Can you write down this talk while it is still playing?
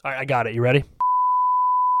All right, I got it. You ready?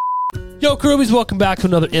 Yo, Crewbies, welcome back to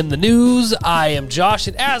another In the News. I am Josh,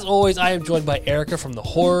 and as always, I am joined by Erica from the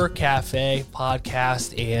Horror Cafe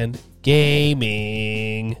Podcast and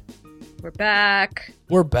Gaming. We're back.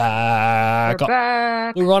 We're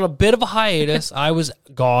back. We were on a bit of a hiatus. I was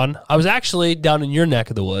gone. I was actually down in your neck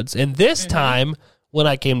of the woods, and this time, when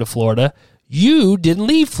I came to Florida, you didn't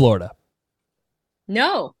leave Florida.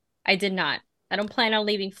 No, I did not. I don't plan on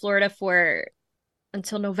leaving Florida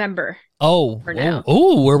until November. Oh, for now.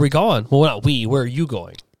 Oh, where are we going? Well, not we. Where are you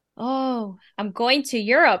going? Oh, I'm going to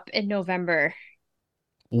Europe in November.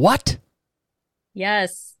 What?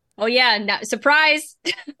 Yes. Oh, yeah. Surprise.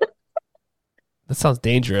 That sounds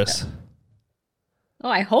dangerous. Oh,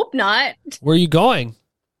 I hope not. Where are you going?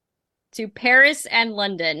 To Paris and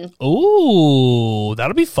London. Ooh,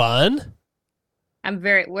 that'll be fun.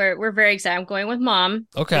 We're very excited. I'm going with Mom.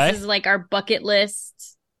 Okay. This is like our bucket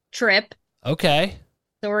list trip. Okay.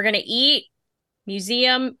 So we're going to eat,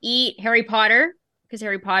 museum, eat Harry Potter, because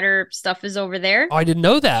Harry Potter stuff is over there. Oh, I didn't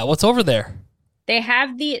know that. What's over there? They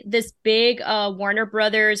have this big Warner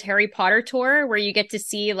Brothers Harry Potter tour where you get to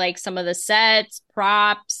see like some of the sets,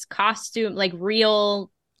 props, costume, like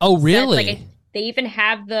real. Oh, really? Like, they even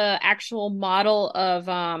have the actual model of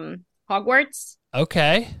Hogwarts.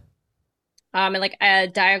 Okay. And like a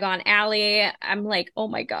Diagon Alley. I'm like, oh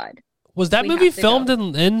my God. Was that movie filmed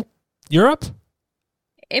in Europe?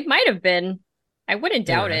 It might have been. I wouldn't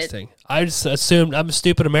doubt it. I just assumed, I'm a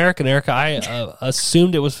stupid American, Erica. I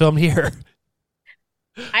assumed it was filmed here.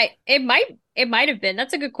 It might have been.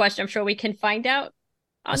 That's a good question. I'm sure we can find out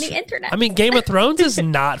on the internet. I mean, Game of Thrones is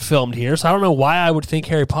not filmed here, so I don't know why I would think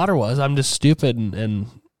Harry Potter was. I'm just stupid and...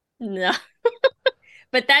 No.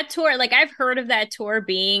 But that tour, like I've heard of that tour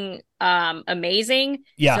being amazing.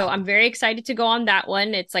 Yeah. So I'm very excited to go on that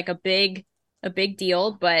one. It's like a big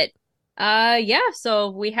deal, but yeah,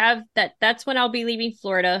 so we have that's when I'll be leaving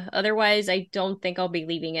Florida. Otherwise, I don't think I'll be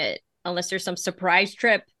leaving it unless there's some surprise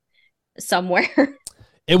trip somewhere.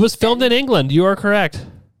 It was filmed in England. You are correct.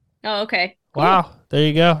 Oh, okay. Cool. Wow. There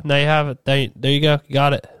you go. Now you have it. There you go. You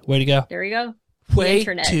got it. Way to go. There we go. Way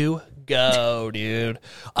to go, dude.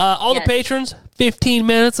 All the patrons, 15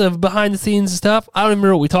 minutes of behind the scenes stuff. I don't even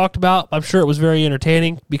remember what we talked about. I'm sure it was very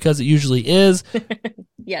entertaining because it usually is.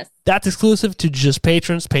 Yes. That's exclusive to just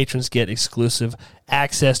patrons. Patrons get exclusive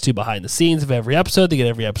access to behind the scenes of every episode. They get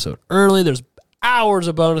every episode early. There's hours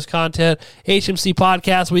of bonus content. HMC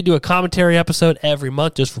podcast, we do a commentary episode every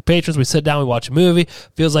month just for patrons. We sit down, we watch a movie.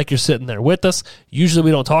 Feels like you're sitting there with us. Usually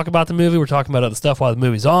we don't talk about the movie. We're talking about other stuff while the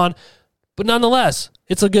movie's on. But nonetheless,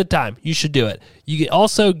 it's a good time. You should do it. You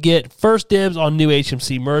also get first dibs on new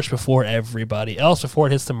HMC merch before everybody else, before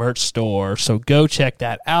it hits the merch store. So go check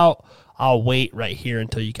that out. I'll wait right here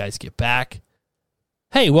until you guys get back.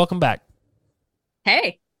 Hey, welcome back.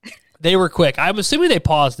 Hey. They were quick. I'm assuming they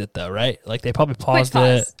paused it, though, right? Like, they probably paused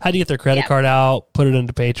it. Had to get their credit card out, put it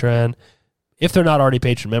into Patreon. If they're not already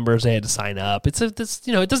Patreon members, they had to sign up. It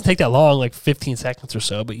doesn't take that long, like 15 seconds or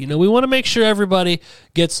so. But, we want to make sure everybody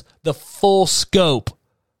gets the full scope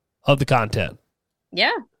of the content.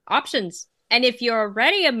 Yeah, options. And if you're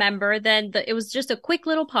already a member, then it was just a quick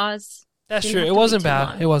little pause. That's true. It wasn't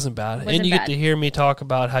bad. It wasn't bad. And you get to hear me talk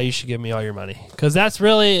about how you should give me all your money. Because that's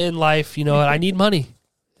really, in life, I need money.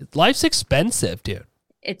 Life's expensive, dude.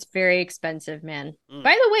 It's very expensive, man.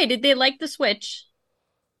 By the way, did they like the Switch?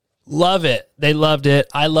 Love it. They loved it.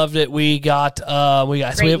 I loved it. We got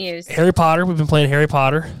Great news. Harry Potter. We've been playing Harry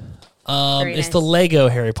Potter. Very it's nice. the Lego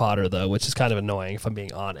Harry Potter though, which is kind of annoying if I'm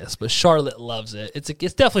being honest. But Charlotte loves it. It's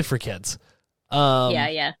definitely for kids.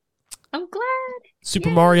 Yeah. I'm glad. Super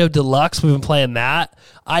Mario Deluxe. We've been playing that.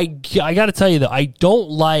 I got to tell you though, I don't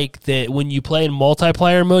like that when you play in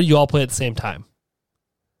multiplayer mode, you all play at the same time.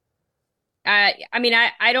 I mean,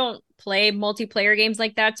 I don't play multiplayer games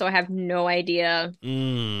like that, so I have no idea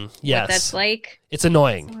Yes. what that's like. It's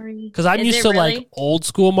annoying. Because I'm used to really? like old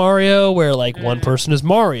school Mario where like one person is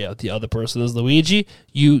Mario, the other person is Luigi.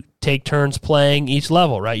 You take turns playing each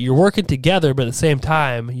level, right? You're working together, but at the same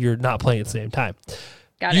time, you're not playing at the same time.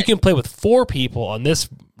 You can play with 4 people on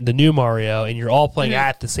the new Mario, and you're all playing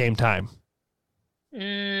at the same time.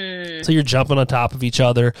 So you're jumping on top of each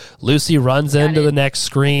other. Lucy runs into the next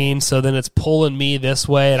screen, so then it's pulling me this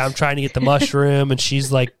way, and I'm trying to get the mushroom, and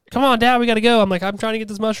she's like, come on, Dad, we got to go. I'm like, I'm trying to get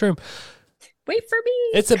this mushroom. Wait for me.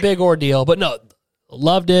 It's a big ordeal, but no,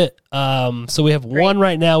 loved it. So we have one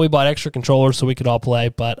right now. We bought extra controllers so we could all play,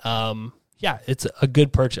 but yeah, it's a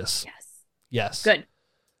good purchase. Yes. Good.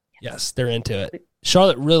 Yes, they're into it.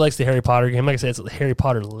 Charlotte really likes the Harry Potter game. Like I said, it's Harry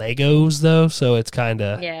Potter Legos, though, so it's kind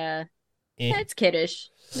of... Yeah. It's kiddish.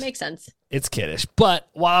 Makes sense. It's kiddish. But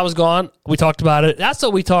while I was gone, we talked about it. That's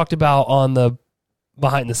what we talked about on the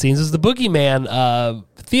behind the scenes is the Boogeyman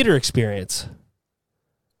theater experience.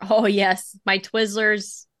 Oh yes, my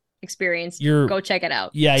Twizzlers experience. Go check it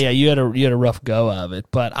out. Yeah, you had a rough go of it,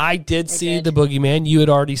 but I did see the Boogeyman. You had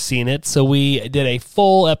already seen it, so we did a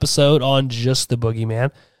full episode on just the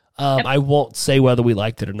Boogeyman. Yep. I won't say whether we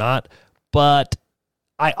liked it or not, but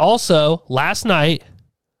I also last night.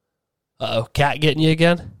 Cat getting you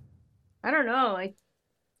again? I don't know.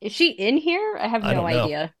 Is she in here? I have no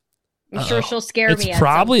idea. I'm sure she'll scare me. It's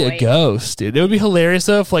probably a ghost, dude. It would be hilarious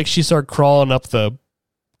though if she started crawling up the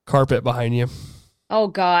carpet behind you. Oh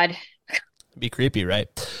God. It'd be creepy, right?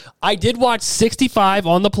 I did watch 65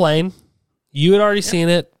 on the plane. You had already seen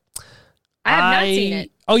it. I have not seen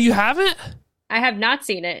it. Oh, you haven't? I have not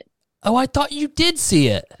seen it. Oh, I thought you did see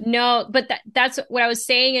it. No, but that's what I was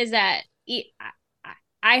saying is that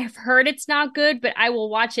I have heard it's not good, but I will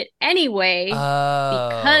watch it anyway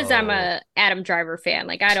because I'm a Adam Driver fan.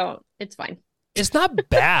 It's fine. It's not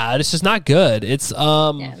bad. It's just not good. It's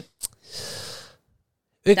I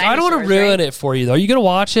don't want to ruin it for you though. Are you gonna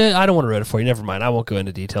watch it? I don't want to ruin it for you. Never mind. I won't go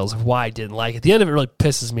into details of why I didn't like it. The end of it really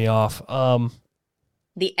pisses me off.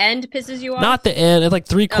 The end pisses you off? Not the end. It's like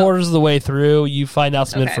 3/4 of the way through, you find out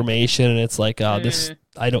some information, and it's like, this.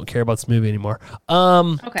 I don't care about this movie anymore.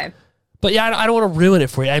 Okay. But yeah, I don't want to ruin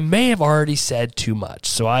it for you. I may have already said too much,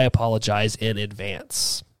 so I apologize in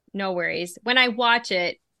advance. No worries. When I watch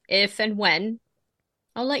it, if and when,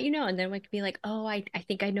 I'll let you know, and then we can be like, oh, I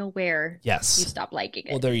think I know where you stopped liking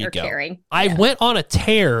it. Well, there you go. Caring. I went on a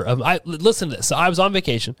tear of. Listen to this. So I was on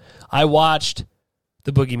vacation. I watched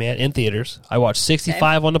The Boogeyman in theaters. I watched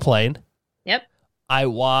 65 on the plane. Yep. I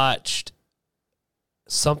watched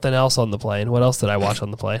something else on the plane. What else did I watch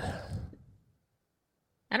on the plane?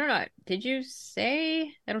 I don't know. Did you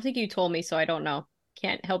say? I don't think you told me, so I don't know.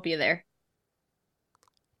 Can't help you there.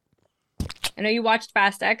 I know you watched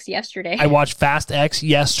Fast X yesterday. I watched Fast X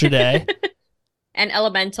yesterday. And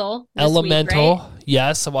Elemental. Elemental. Week, right?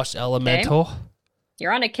 Yes, I watched Elemental. Okay.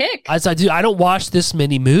 You're on a kick. I don't watch this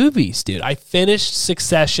many movies, dude. I finished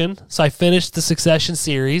Succession, so I finished the Succession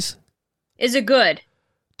series. Is it good?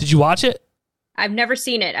 Did you watch it? I've never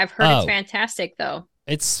seen it. I've heard it's fantastic, though.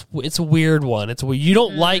 It's a weird one. It's weird. You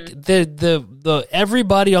don't like the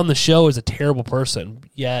everybody on the show is a terrible person.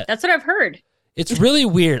 Yet that's what I've heard. It's really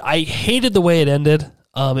weird. I hated the way it ended.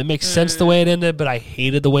 It makes sense the way it ended, but I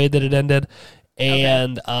hated the way that it ended.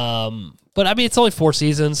 And but I mean, it's only 4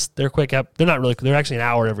 seasons. They're quick. They're not really. They're actually an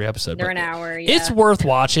hour every episode. They're an hour. Yeah. It's worth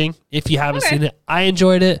watching if you haven't seen it. I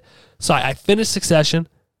enjoyed it. So I finished Succession.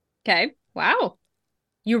 Okay. Wow.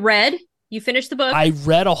 You finished the book? I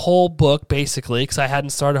read a whole book, basically, because I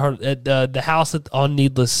hadn't started at the house on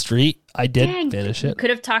Needless Street. I did finish it. You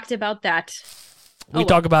could have talked about that. We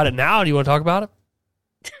talk about it now. Do you want to talk about it?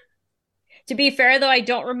 To be fair, though, I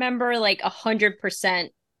don't remember 100%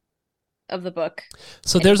 of the book.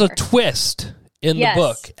 So there's a twist in the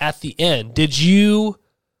book at the end. Did you?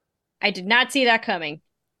 I did not see that coming.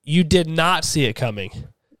 You did not see it coming.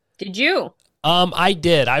 Did you? I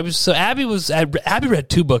did. Abby read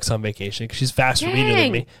 2 books on vacation because she's faster reader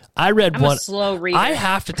than me. I read I'm one. A slow reader. I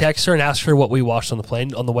have to text her and ask her what we watched on the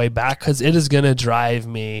plane on the way back because it is going to drive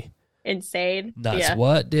me insane. Nuts. Yeah.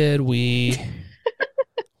 What did we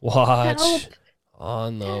watch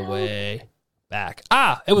on the way back?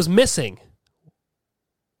 It was Missing.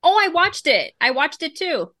 Oh, I watched it. I watched it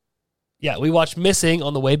too. Yeah, we watched Missing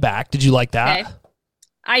on the way back. Did you like that? Okay.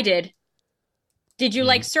 I did. Did you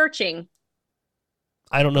like Searching?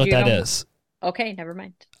 I don't know what that is. Okay, never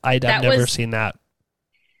mind. I've never seen that.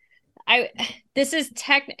 This is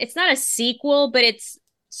it's not a sequel, but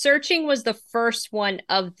Searching was the first one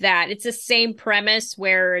of that. It's the same premise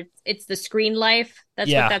where it's the screen life.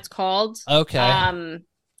 That's what that's called. Okay.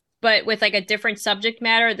 But with a different subject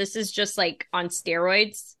matter. This is just on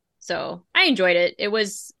steroids. So I enjoyed it. It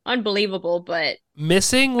was unbelievable, but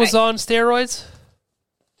Missing was on steroids?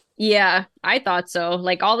 Yeah, I thought so.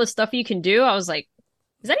 All the stuff you can do, I was like,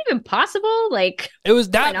 is that even possible? It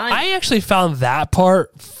was that. I actually found that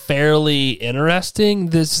part fairly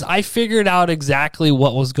interesting. I figured out exactly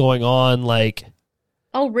what was going on.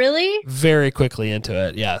 Oh, really? Very quickly into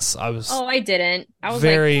it. Yes, I was. Oh, I didn't. I was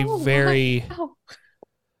very.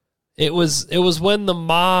 It was when the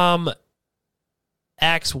mom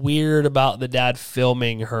acts weird about the dad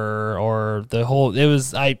filming her, or the whole. It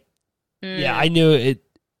was Yeah, I knew it.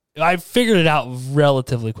 I figured it out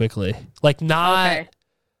relatively quickly. Okay.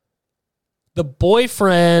 The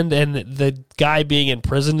boyfriend and the guy being in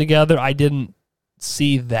prison together, I didn't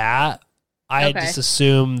see that. I just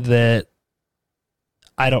assumed that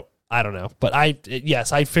I I don't know. But I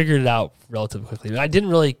figured it out relatively quickly. I didn't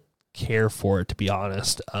really care for it, to be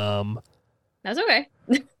honest. That's okay.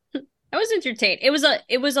 I was entertained. It was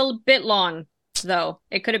a bit long, though.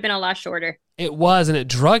 It could have been a lot shorter. It was, and it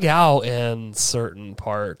drug out in certain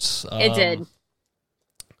parts. It did.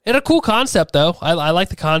 And a cool concept, though. I like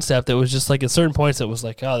the concept. It was just like at certain points, it was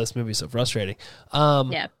like, oh, this movie's so frustrating.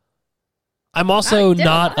 Yeah. I'm also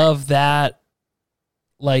not of that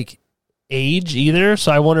like age either,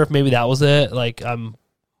 so I wonder if maybe that was it. Like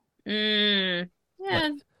yeah,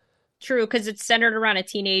 true, because it's centered around a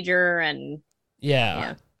teenager, and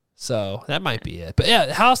yeah, so that might be it. But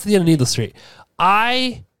yeah, House at the End of Needless Street.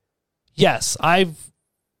 I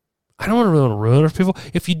don't really want to ruin it for people.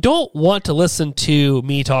 If you don't want to listen to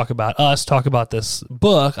me talk about this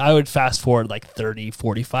book, I would fast forward like 30,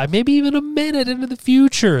 45, maybe even a minute into the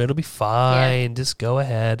future. It'll be fine. Yeah. Just go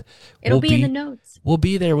ahead. It'll be in the notes. We'll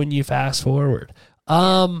be there when you fast forward.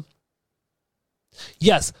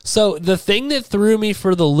 Yes. So the thing that threw me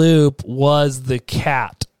for the loop was the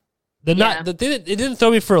cat. The thing that it didn't throw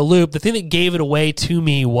me for a loop. The thing that gave it away to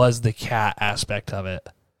me was the cat aspect of it.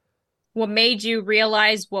 What made you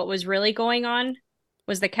realize what was really going on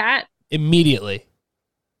was the cat? Immediately.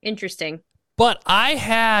 Interesting. But I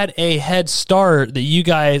had a head start that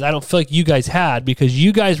I don't feel like you guys had, because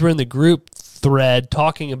you guys were in the group thread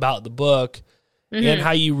talking about the book and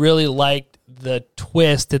how you really liked the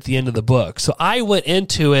twist at the end of the book. So I went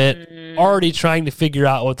into it already trying to figure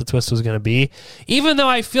out what the twist was going to be, even though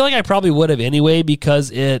I feel like I probably would have anyway,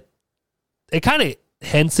 because it kind of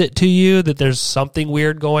hints it to you that there's something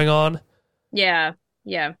weird going on. Yeah.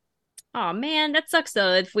 Oh man, that sucks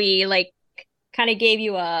though. If we like kind of gave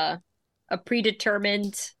you a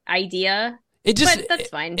predetermined idea, but that's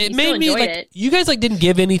fine. It made me like you guys like didn't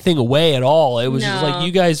give anything away at all. It was just like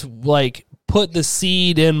you guys like put the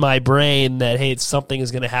seed in my brain that hey, something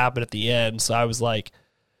is going to happen at the end. So I was like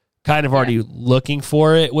kind of already looking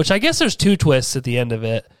for it. Which I guess there's two twists at the end of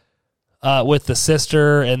it, with the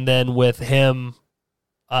sister and then with him.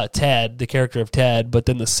 Ted, the character of Ted, but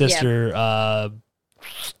then the sister,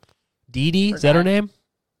 Dee Dee, is that her name?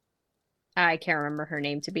 I can't remember her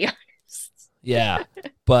name, to be honest. Yeah,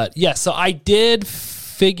 but yeah, so I did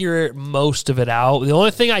figure most of it out. The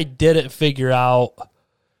only thing I didn't figure out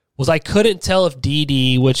was I couldn't tell if Dee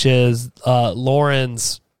Dee, which is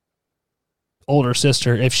Lauren's older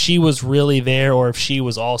sister, if she was really there or if she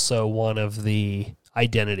was also one of the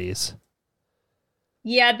identities.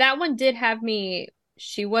 Yeah, that one did have me...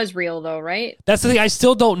 She was real, though, right? That's the thing. I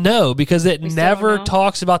still don't know, because it never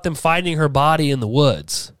talks about them finding her body in the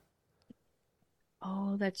woods.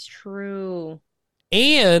 Oh, that's true.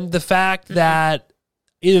 And the fact that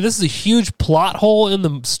either this is a huge plot hole in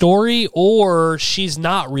the story or she's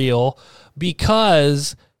not real,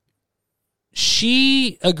 because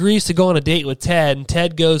she agrees to go on a date with Ted, and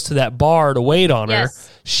Ted goes to that bar to wait on her.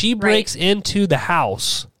 She breaks into the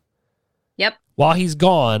house while he's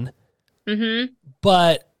gone. Mm-hmm.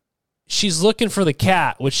 But she's looking for the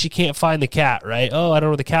cat, which she can't find the cat, right? Oh, I don't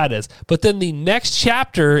know where the cat is. But then the next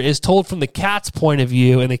chapter is told from the cat's point of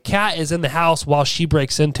view, and the cat is in the house while she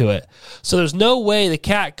breaks into it. So there's no way the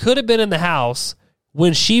cat could have been in the house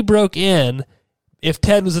when she broke in if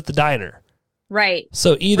Ted was at the diner. Right.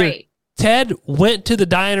 So either Ted went to the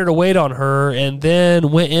diner to wait on her and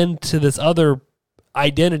then went into this other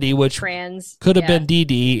identity, which could have been Dee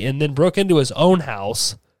Dee, and then broke into his own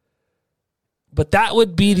house. But that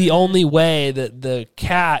would be the only way that the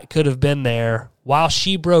cat could have been there while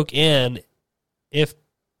she broke in, if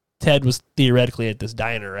Ted was theoretically at this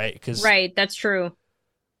diner, right? Right, that's true.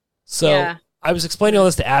 So I was explaining all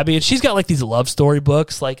this to Abby, and she's got like these love story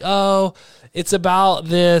books, like, oh, it's about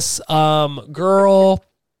this girl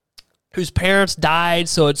whose parents died,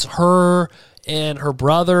 so it's her and her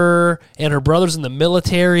brother's in the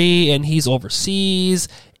military, and he's overseas.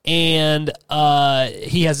 And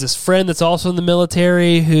he has this friend that's also in the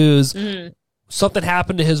military who's something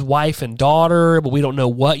happened to his wife and daughter, but we don't know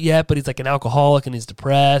what yet, but he's like an alcoholic and he's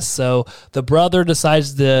depressed. So the brother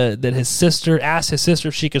decides that his sister asks his sister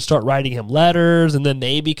if she could start writing him letters, and then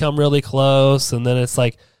they become really close. And then it's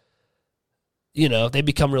like, they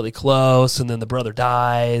become really close, and then the brother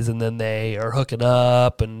dies, and then they are hooking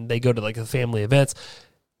up and they go to like the family events.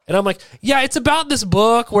 And I'm like, yeah, it's about this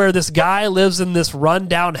book where this guy lives in this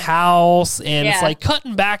rundown house, and it's like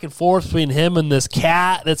cutting back and forth between him and this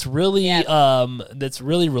cat that's really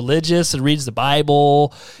religious and reads the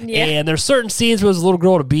Bible. Yeah. And there's certain scenes where there's a little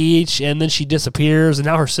girl at a beach, and then she disappears, and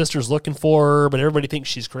now her sister's looking for her, but everybody thinks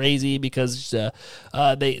she's crazy because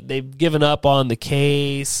they've given up on the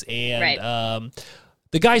case. And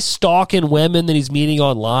the guy's stalking women that he's meeting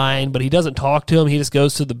online, but he doesn't talk to them. He just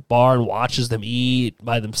goes to the bar and watches them eat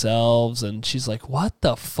by themselves. And she's like, what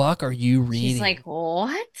the fuck are you reading? She's like,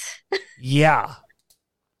 what? Yeah.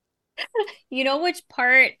 You know which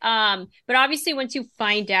part? But obviously once you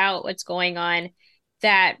find out what's going on,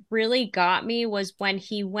 that really got me was when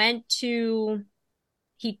he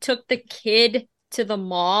took the kid to the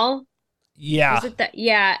mall. Yeah. Was it that?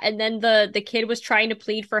 Yeah. And then the kid was trying to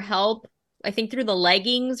plead for help, I think through the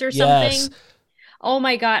leggings or something. Yes. Oh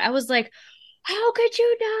my God. I was like, how could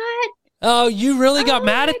you not? Oh, you really got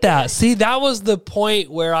mad at that. God. See, that was the point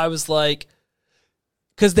where I was like,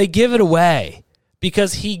 because they give it away.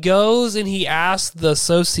 Because he goes and he asks the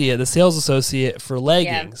sales associate for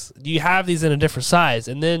leggings. Yeah. Do you have these in a different size?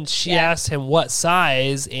 And then she asks him what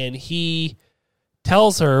size, and he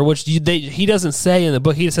tells her, which he doesn't say in the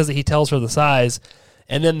book. He just says that he tells her the size,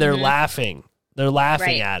 and then they're laughing. They're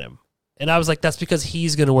laughing at him. And I was like, that's because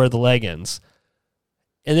he's going to wear the leggings.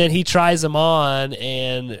 And then he tries them on,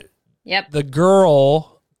 and the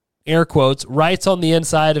girl, air quotes, writes on the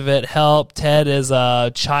inside of it, help, Ted is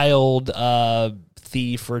a child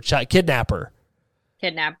thief or kidnapper.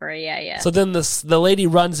 Yeah. So then the lady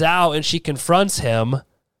runs out and she confronts him.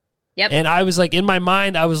 Yep. And I was like, in my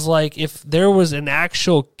mind, I was like, if there was an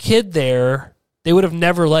actual kid there, they would have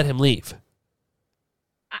never let him leave.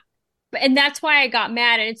 And that's why I got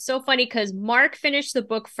mad. And it's so funny because Mark finished the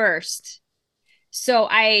book first. So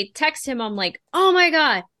I text him, I'm like, oh my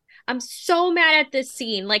God, I'm so mad at this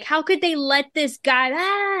scene. Like, how could they let this guy,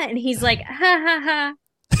 And he's like, ha ha ha.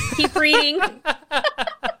 Keep reading.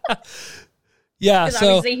 Yeah,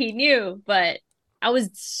 so obviously he knew, but I was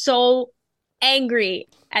so angry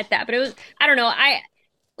at that. But it was, I don't know.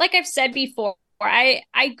 Like I've said before, I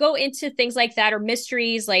go into things like that or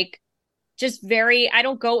mysteries, like I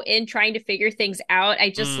don't go in trying to figure things out. I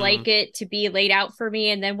just like it to be laid out for me.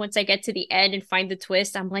 And then once I get to the end and find the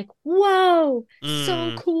twist, I'm like, whoa,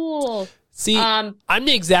 so cool. See, I'm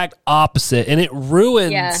the exact opposite, and it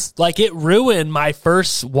ruined my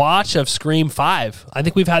first watch of Scream 5. I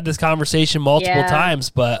think we've had this conversation multiple times,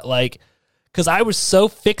 but because I was so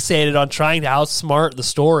fixated on trying to outsmart the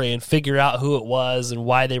story and figure out who it was and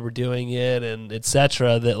why they were doing it and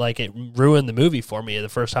etc. that it ruined the movie for me the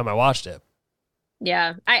first time I watched it.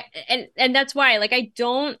 Yeah, and that's why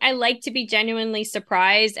I like to be genuinely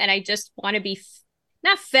surprised, and I just want to be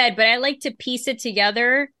not fed, but I like to piece it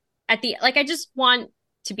together. I just want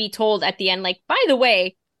to be told at the end, by the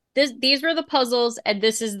way, these were the puzzles and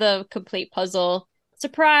this is the complete puzzle.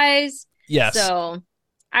 Surprise. Yes. So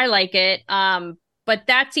I like it. But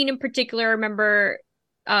that scene in particular, I remember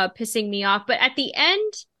pissing me off. But at the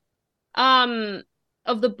end of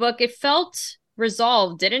the book, it felt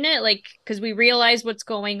resolved, didn't it? Because we realized what's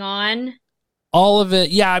going on. All of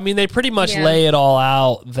it. Yeah. I mean, they pretty much lay it all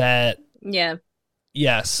out that. Yeah.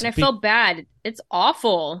 Yes. And I felt bad. It's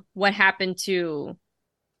awful what happened to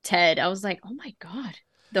Ted. I was like, oh my God.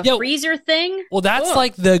 The freezer thing? Well,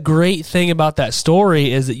 that's the great thing about that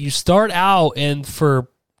story is that you start out and for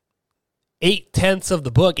 8/10 of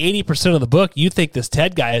the book, 80% of the book, you think this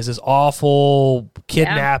Ted guy is this awful,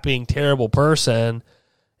 kidnapping, terrible person.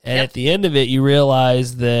 And at the end of it, you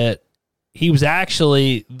realize that he was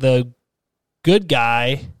actually the good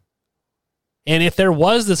guy. And if there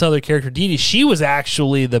was this other character, Dee Dee, she was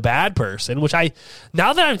actually the bad person, which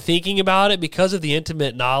now that I'm thinking about it, because of the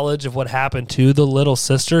intimate knowledge of what happened to the little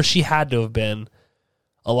sister, she had to have been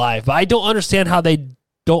alive. But I don't understand how they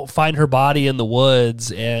don't find her body in the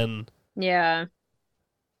woods. And yeah,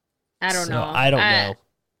 I don't know. I don't know.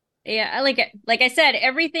 Yeah, like I said,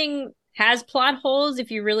 everything has plot holes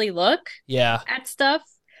if you really look at stuff.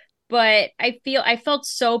 But I felt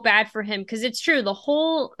so bad for him because it's true. I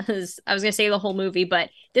was going to say the whole movie, but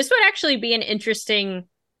this would actually be an interesting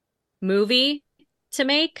movie to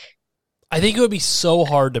make. I think it would be so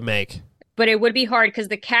hard to make. But it would be hard because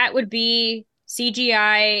the cat would be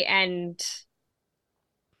CGI and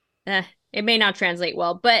it may not translate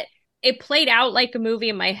well, but it played out like a movie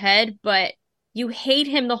in my head, but you hate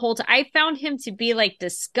him the whole time. I found him to be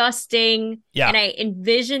disgusting. Yeah. And I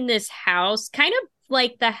envisioned this house kind of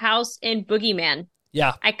like the house in Boogeyman.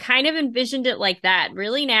 Yeah. I kind of envisioned it like that.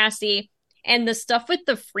 Really nasty. And the stuff with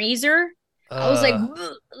the freezer, I was like,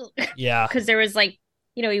 ugh. Yeah. Because there was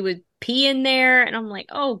he would pee in there. And I'm like,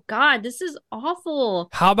 oh God, this is awful.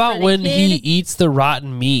 How about when he eats the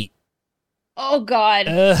rotten meat? Oh God.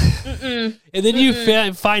 And then you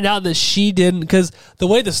find out that she didn't, because the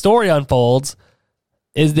way the story unfolds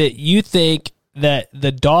is that you think that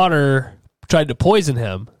the daughter tried to poison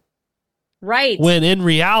him. Right. When in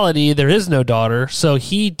reality, there is no daughter, so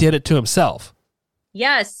he did it to himself.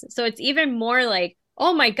 Yes. So it's even more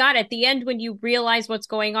Oh my God, at the end when you realize what's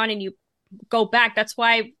going on and you go back, that's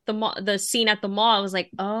why the scene at the mall, I was like,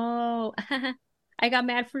 oh, I got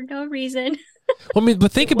mad for no reason. Well, I mean,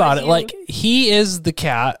 but think It about was it. you. Like, he is the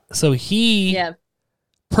cat, so he Yeah.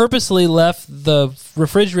 purposely left the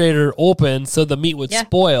refrigerator open so the meat would Yeah.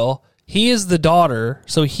 spoil. He is the daughter,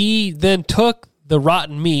 so he then took the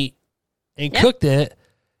rotten meat and Yeah. cooked it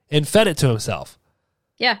and fed it to himself.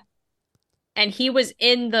 Yeah. And he was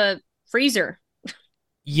in the freezer.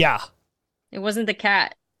 Yeah. It wasn't the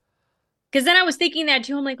cat. Because then I was thinking that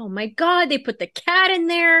too. I'm like, oh my God, they put the cat in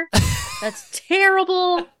there. That's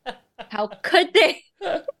terrible. How could they?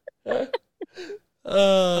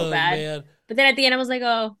 Oh, bad. man. But then at the end, I was like,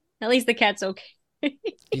 oh, at least the cat's okay.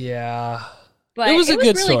 Yeah. But it was a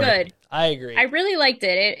good really story. good. I agree. I really liked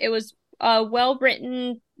it. It was well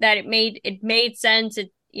written. That it made sense.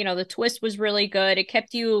 The twist was really good. It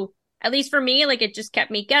kept you, at least for me, like it just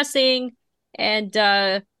kept me guessing, and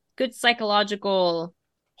good psychological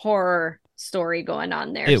horror story going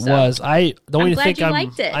on there. It was. I don't want you to think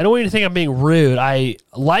liked it. I don't want you to think I'm being rude. I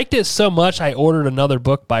liked it so much I ordered another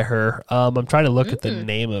book by her. I'm trying to look at the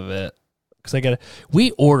name of it because we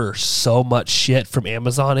order so much shit from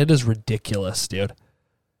Amazon. It is ridiculous, dude.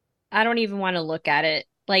 I don't even want to look at it.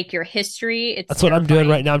 Like your history, That's what I'm doing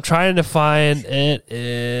right now. I'm trying to find it.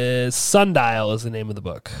 Is Sundial is the name of the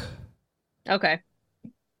book. Okay.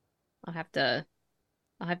 I'll have to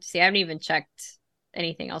see. I haven't even checked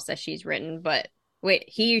anything else that she's written, but wait,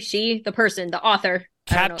 he, she, the person, the author.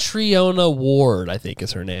 Catriona Ward, I think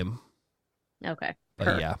is her name. Okay.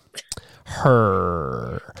 But yeah.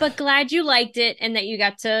 Her. But glad you liked it and that you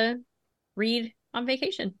got to read on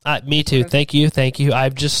vacation. Me too. Thank you.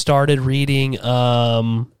 I've just started reading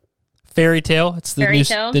Fairy Tale. It's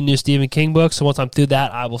the new Stephen King book. So once I'm through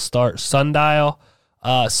that, I will start Sundial.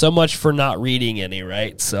 So much for not reading any,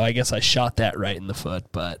 right? So I guess I shot that right in the foot,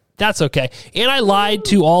 but that's okay. And I lied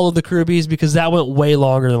to all of the Krubies because that went way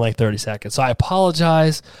longer than like 30 seconds. So I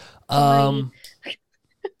apologize.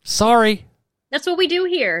 Sorry. That's what we do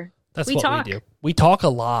here. We do. We talk a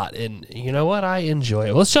lot, and you know what? I enjoy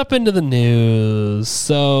it. Let's jump into the news.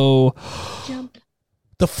 So,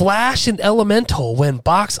 The Flash and Elemental went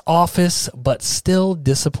box office, but still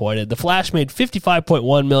disappointed. The Flash made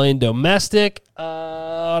 $55.1 million domestic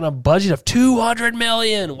on a budget of $200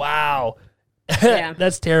 million. Wow. Yeah.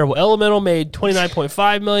 That's terrible. Elemental made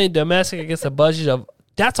 $29.5 million domestic against a budget of,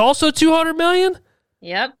 that's also $200 million?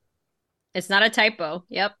 Yep. It's not a typo.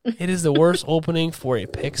 Yep. It is the worst opening for a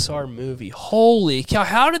Pixar movie. Holy cow.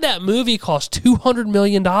 How did that movie cost $200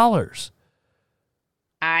 million?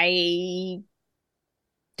 I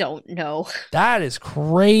don't know. That is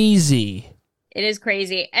crazy. It is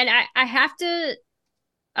crazy. And I have to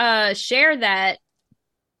share that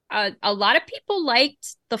a lot of people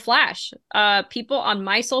liked The Flash. People on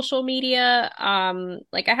my social media,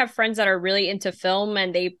 like I have friends that are really into film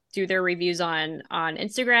and they do their reviews on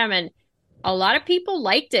Instagram, and a lot of people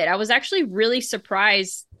liked it. I was actually really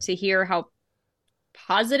surprised to hear how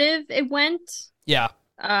positive it went. Yeah.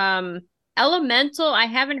 Elemental, I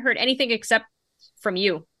haven't heard anything except from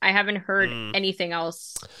you. I haven't heard anything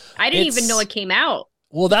else. I didn't even know it came out.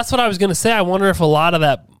 Well, that's what I was going to say. I wonder if a lot of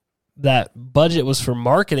that budget was for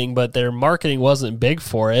marketing, but their marketing wasn't big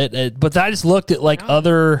for it. But I just looked at like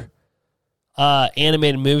other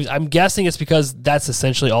animated movies. I'm guessing it's because that's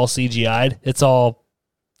essentially all CGI'd. It's all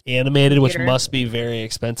animated, which must be very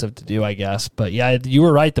expensive to do, I guess. But yeah, you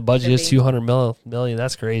were right. The budget is $200 million.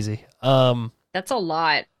 That's crazy. That's a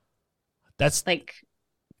lot. That's like,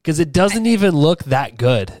 because it doesn't even look that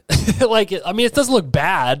good. Like, it doesn't look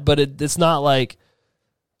bad, but it's not like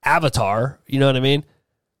Avatar. You know what I mean?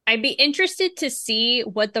 I'd be interested to see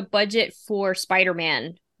what the budget for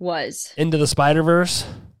Spider-Man was. Into the Spider-Verse?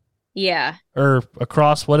 Yeah. Or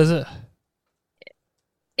Across, what is it?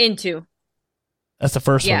 Into. That's the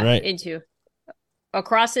first one, right? Into.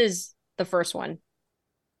 Across is the first one.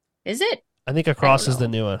 Is it? I think Across is the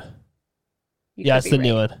new one. Yeah, it's the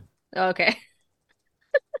new one. Okay.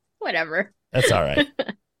 Whatever. That's all right.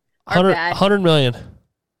 100 million.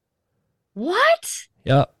 What?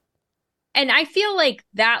 Yep. And I feel like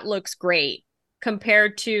that looks great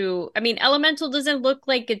compared to, Elemental doesn't look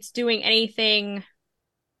like it's doing anything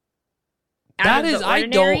out of the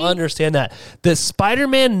ordinary. I don't understand that. The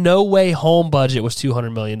Spider-Man No Way Home budget was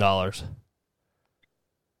 $200 million.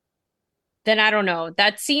 Then I don't know.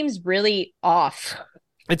 That seems really off.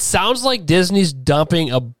 It sounds like Disney's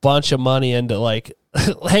dumping a bunch of money into like,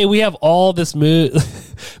 hey, we have all this movie.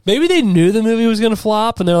 Maybe they knew the movie was going to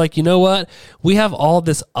flop and they're like, you know what? We have all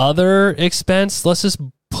this other expense. Let's just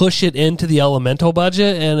push it into the Elemental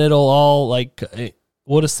budget and it'll all like,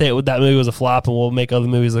 we'll just say that movie was a flop, and we'll make other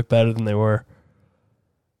movies look better than they were.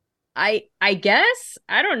 I guess.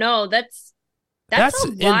 I don't know. That's a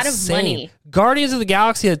lot insane. of money. Guardians of the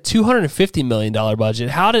Galaxy had $250 million budget.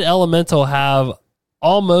 How did Elemental have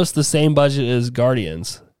almost the same budget as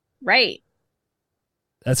Guardians? Right.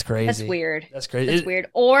 That's crazy. That's weird. That's crazy. That's weird.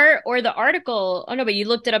 Or the article. Oh no, but you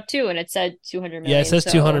looked it up too, and it said 200 million. Yeah, it says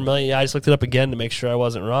 200 million. Yeah, I just looked it up again to make sure I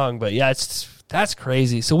wasn't wrong. But yeah, that's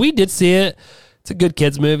crazy. So we did see it. It's a good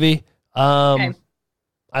kids movie. Okay.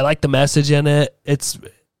 I like the message in it. It's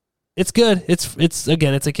good. It's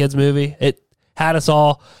again, it's a kids movie. It had us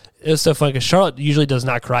all. It was so fun because Charlotte usually does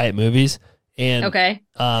not cry at movies, and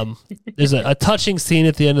there's a touching scene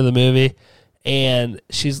at the end of the movie. And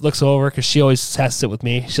she looks over because she always has to sit with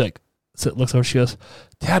me. She looks over. She goes,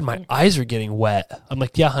 "Dad, my eyes are getting wet." I'm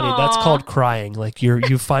like, "Yeah, honey, Aww. That's called crying. Like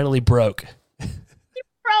you finally broke." You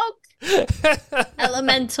broke.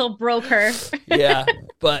 Elemental broke her. Yeah,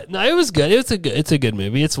 but no, it was good. It's a good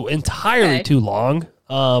movie. It's entirely too long.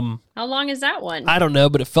 How long is that one? I don't know,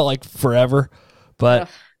 but it felt like forever. But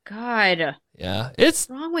God, yeah, what's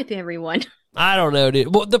wrong with everyone? I don't know,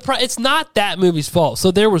 dude. Well, it's not that movie's fault.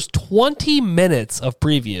 So there was 20 minutes of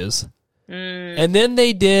previews, and then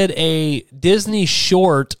they did a Disney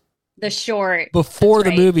short. The short before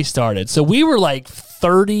the movie started. So we were like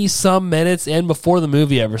 30 some minutes in before the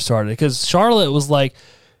movie ever started because Charlotte was like,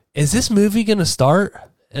 "Is this movie gonna start?"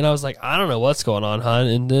 And I was like, "I don't know what's going on, hon."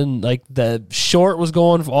 And then like the short was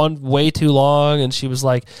going on way too long, and she was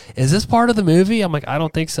like, "Is this part of the movie?" I'm like, "I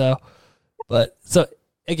don't think so." But so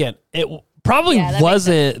again, it probably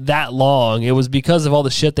wasn't that long. It was because of all the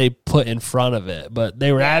shit they put in front of it. But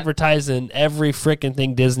they were advertising every freaking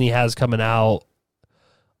thing Disney has coming out.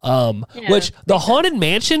 Which the Haunted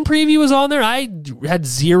Mansion preview was on there. I had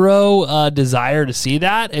zero desire to see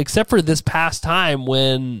that, except for this past time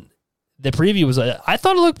when the preview was. I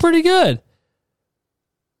thought it looked pretty good.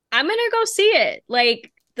 I'm gonna go see it.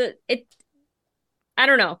 Like I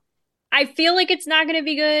don't know. I feel like it's not gonna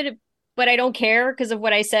be good, but I don't care because of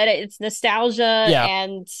what I said. It's nostalgia,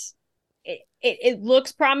 and it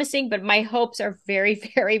looks promising, but my hopes are very,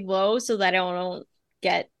 very low, so that I don't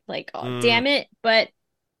get like, oh, damn it. But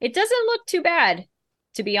it doesn't look too bad,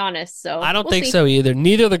 to be honest. So I don't think so either.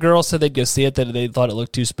 Neither of the girls said they'd go see it, that they thought it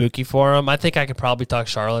looked too spooky for them. I think I could probably talk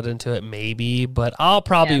Charlotte into it, maybe, but I'll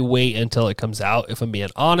probably wait until it comes out, if I'm being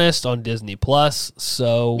honest, on Disney Plus.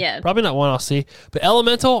 So probably not one I'll see. But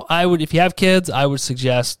Elemental, if you have kids, I would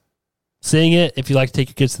suggest seeing it if you like to take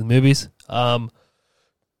your kids to the movies.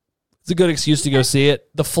 It's a good excuse to go see it.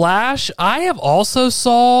 The Flash, I have also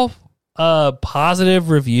saw positive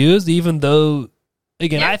reviews, even though,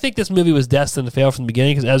 again, I think this movie was destined to fail from the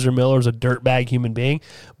beginning because Ezra Miller is a dirtbag human being.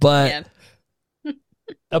 But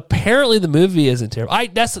apparently the movie isn't terrible.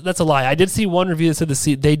 That's a lie. I did see one review that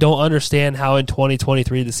said they don't understand how in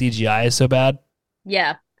 2023 the CGI is so bad.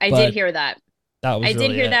 Yeah, I did hear that. I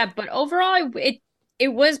did hear that, but overall, it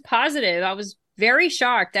was positive. I was very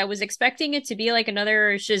shocked. I was expecting it to be like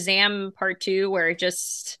another Shazam Part 2 where it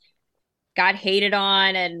just got hated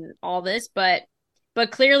on and all this, but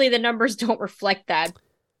clearly the numbers don't reflect that.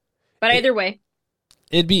 But either way.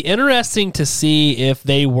 It'd be interesting to see if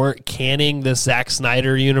they weren't canning the Zack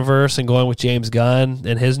Snyder universe and going with James Gunn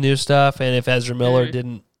and his new stuff, and if Ezra Miller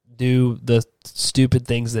didn't do the stupid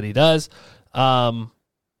things that he does.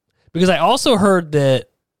 Because I also heard that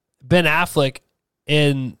Ben Affleck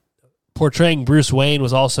in portraying Bruce Wayne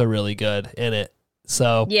was also really good in it.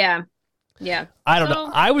 So yeah. I don't know.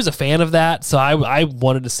 I was a fan of that, so I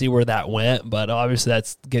wanted to see where that went, but obviously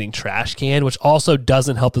that's getting trash canned, which also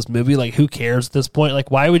doesn't help this movie. Like, who cares at this point?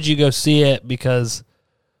 Like, why would you go see it? Because,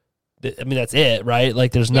 I mean, that's it, right?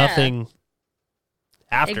 Like, there's nothing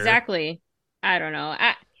after. Exactly. I don't know.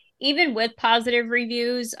 Even with positive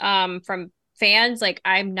reviews from fans, like,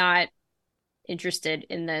 I'm not interested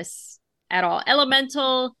in this at all.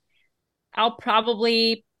 Elemental, I'll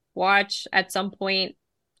probably watch at some point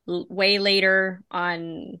way later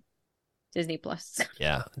on Disney Plus.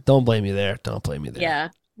 Yeah, don't blame me there. Yeah,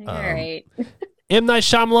 all right. M. Night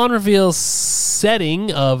Shyamalan reveals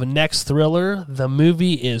setting of next thriller. The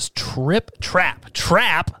movie is Trap,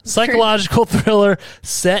 psychological thriller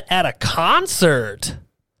set at a concert.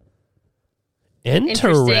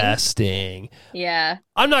 Interesting. Yeah.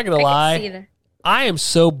 I'm not going to lie. I am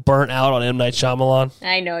so burnt out on M. Night Shyamalan.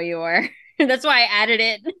 I know you are. That's why I added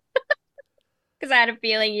it. Because I had a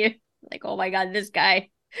feeling you like, oh my God, this guy.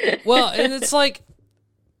 Well, and it's like,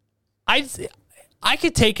 I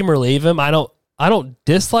could take him or leave him. I don't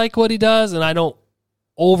dislike what he does, and I don't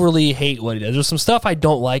overly hate what he does. There's some stuff I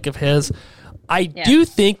don't like of his. I do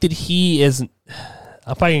think that he is. I'm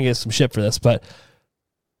probably gonna get some shit for this, but I do think that he is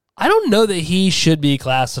I don't know that he should be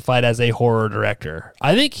classified as a horror director.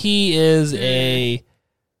 I think he is a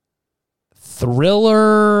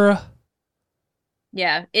thriller.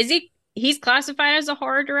 Yeah. Is he? He's classified as a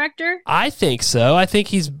horror director? I think so. I think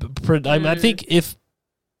he's.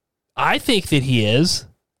 I think that he is.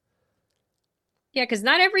 Yeah, because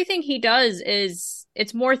not everything he does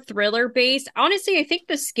it's more thriller based. Honestly, I think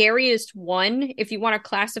the scariest one, if you want to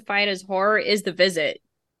classify it as horror, is The Visit.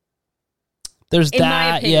 There's In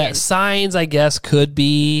my opinion. Yeah. Signs, I guess, could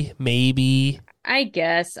be, maybe. I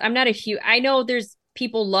guess. I'm not a huge. I know there's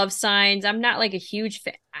people love Signs. I'm not like a huge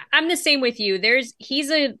fan. I'm the same with you. He's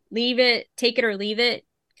a leave it, take it or leave it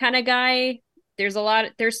kind of guy. There's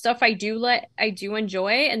stuff I do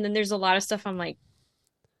enjoy, and then there's a lot of stuff I'm like,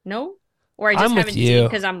 no. Or I just haven't seen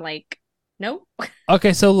because I'm like, no.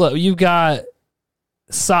 Okay, so look, you've got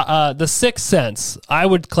The Sixth Sense. I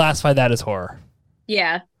would classify that as horror.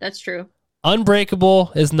 Yeah, that's true.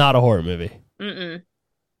 Unbreakable is not a horror movie. Mm-mm.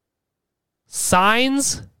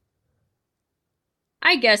 Signs?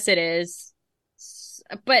 I guess it is.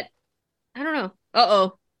 But, I don't know.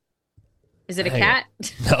 Uh-oh. Is it a cat?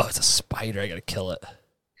 No, it's a spider. I gotta kill it.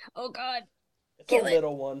 Oh, God. It's a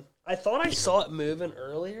little one. I thought I saw it moving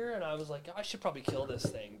earlier, and I was like, I should probably kill this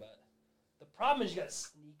thing, but the problem is you gotta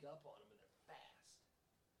sneak up on them, and they're fast.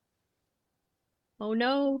 Oh,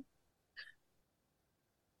 no.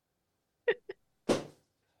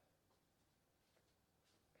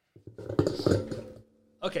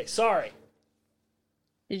 Okay, sorry.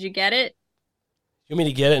 Did you get it? You want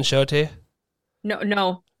me to get it and show it to you?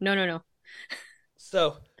 No.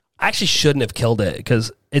 So, I actually shouldn't have killed it,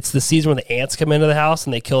 because it's the season where the ants come into the house,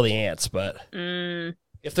 and they kill the ants, but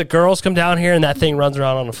if the girls come down here and that thing runs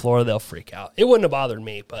around on the floor, they'll freak out. It wouldn't have bothered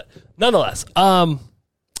me, but nonetheless.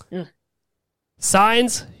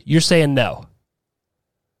 Signs, you're saying no.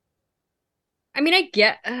 I mean,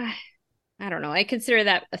 I don't know. I consider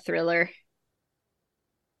that a thriller.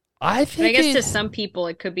 I guess to some people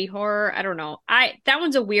it could be horror. I don't know. That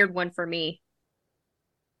one's a weird one for me.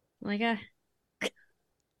 Like,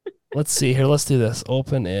 let's see here. Let's do this.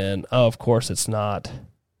 Open in. Oh, of course it's not.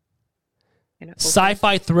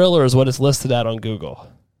 Sci-fi thriller is what it's listed at on Google.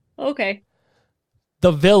 Okay.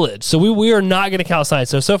 The Village. So we are not going to count Signs.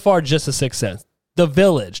 So far, just The Sixth Sense. The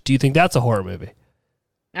Village. Do you think that's a horror movie?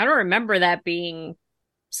 I don't remember that being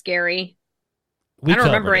scary. I don't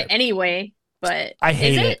remember it anyway. But I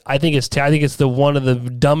hate it. I think it's one of the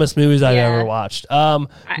dumbest movies I've ever watched. I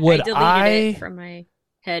deleted it from my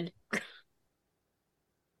head.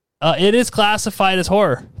 It is classified as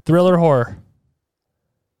horror, thriller horror.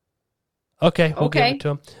 Okay, we'll give it to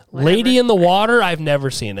him. Whatever. Lady in the Water. I've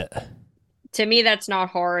never seen it. To me, that's not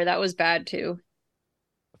horror. That was bad too.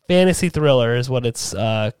 Fantasy thriller is what it's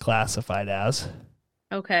classified as.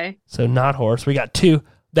 Okay. So not horror. So we got two.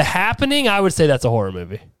 The Happening. I would say that's a horror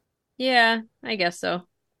movie. Yeah, I guess so.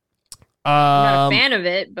 I'm not a fan of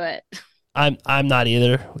it, but I'm not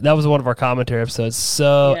either. That was one of our commentary episodes.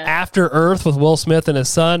 So After Earth with Will Smith and his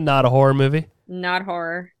son, not a horror movie. Not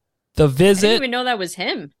horror. The Visit. I didn't even know that was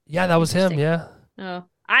him. Yeah, that was him. Yeah. Oh,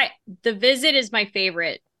 The Visit is my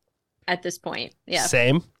favorite at this point. Yeah.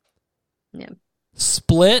 Same. Yeah.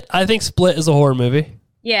 Split. I think Split is a horror movie.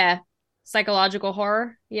 Yeah. Psychological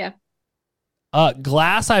horror. Yeah.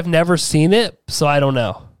 Glass. I've never seen it, so I don't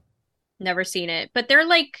know. Never seen it, but they're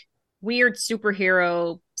like weird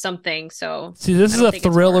superhero something. So see, this is a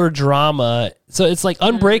thriller drama. So it's like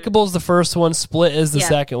Unbreakable is the first one, Split is the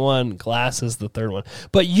second one, Glass is the third one.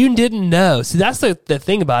 But you didn't know. See, that's the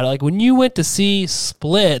thing about it. Like when you went to see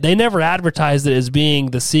Split, they never advertised it as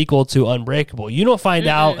being the sequel to Unbreakable. You don't find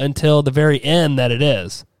out until the very end that it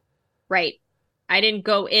is. Right. I didn't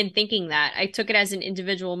go in thinking that. I took it as an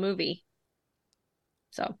individual movie.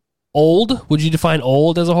 So. Old? Would you define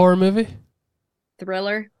Old as a horror movie?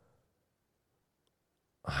 Thriller.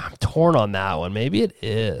 I'm torn on that one. Maybe it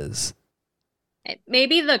is.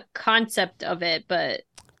 Maybe the concept of it, but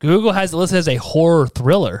Google has it listed as a horror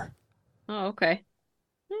thriller. Oh, okay.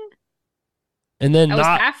 And then I was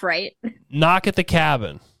half right. Knock at the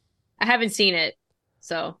Cabin. I haven't seen it,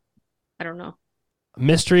 so I don't know.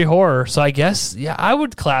 Mystery horror. So I guess, I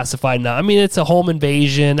would classify now. I mean, it's a home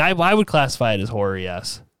invasion. I would classify it as horror,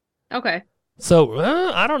 yes. Okay. So,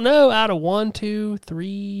 I don't know. Out of 1, 2,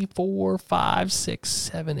 3, 4, 5, 6,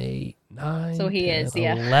 7, 8, 9, so he 10, is,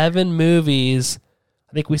 11 movies.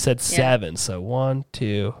 I think we said 7. So 1,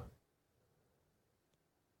 2,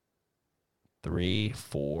 3,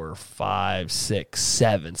 4, 5, 6,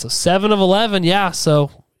 7. So 7 of 11. Yeah.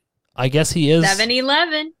 So I guess he is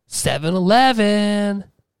 7-11. 7-11.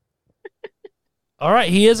 All right,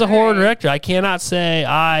 he is a All horror right. director. I cannot say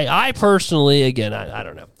I personally, again, I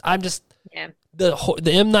don't know. I'm just Yeah.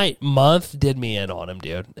 the M Night month did me in on him,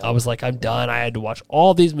 dude. I was like, I'm done. I had to watch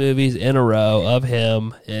all these movies in a row of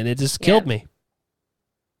him, and it just killed me.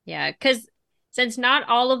 Yeah, because since not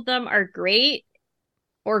all of them are great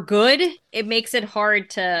or good, it makes it hard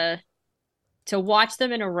to watch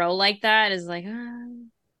them in a row like that. Is like,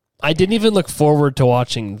 I didn't even look forward to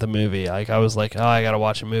watching the movie. Like I was like, oh, I got to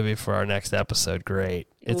watch a movie for our next episode. Great.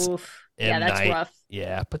 It's oof. M. Yeah, that's Night. rough.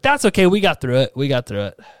 Yeah, but that's okay. We got through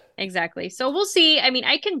it. Exactly. So we'll see. I mean,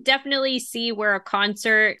 I can definitely see where a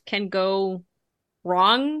concert can go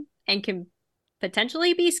wrong and can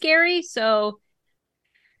potentially be scary. So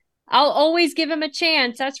I'll always give him a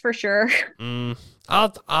chance, that's for sure.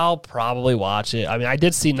 I'll probably watch it. I mean, I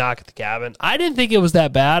did see Knock at the Cabin. I didn't think it was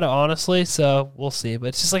that bad, honestly. So we'll see. But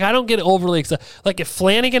it's just like I don't get overly excited. Like if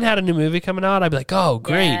Flanagan had a new movie coming out, I'd be like, oh,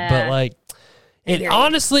 great. Yeah. But like, it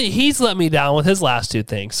honestly, he's let me down with his last two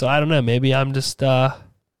things. So I don't know. Maybe I'm just.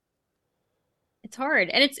 It's hard,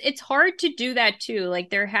 and it's hard to do that too.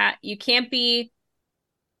 Like you can't be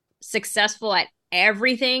successful at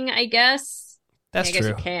everything. I guess. That's I guess true.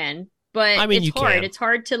 you can, but I mean, it's you hard. can. It's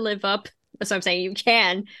hard to live up. That's what I'm saying. You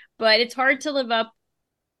can, but it's hard to live up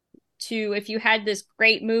to if you had this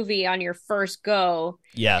great movie on your first go.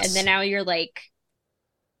 Yes. And then now you're like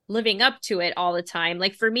living up to it all the time.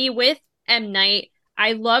 Like for me with M. Night,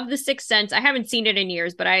 I love The Sixth Sense. I haven't seen it in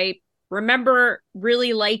years, but I remember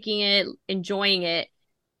really liking it, enjoying it.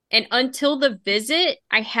 And until The Visit,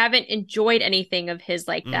 I haven't enjoyed anything of his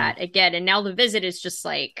like that again. And now The Visit is just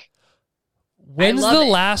like, when's the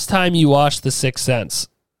last time you watched The Sixth Sense?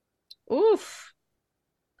 Oof.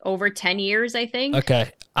 Over 10 years, I think.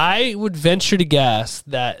 Okay. I would venture to guess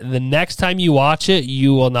that the next time you watch it,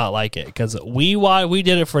 you will not like it. Because we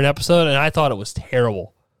did it for an episode, and I thought it was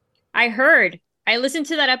terrible. I listened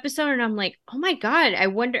to that episode, and I'm like, oh my God, I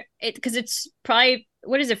wonder, because it's probably,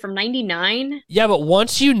 what is it, from 99? Yeah, but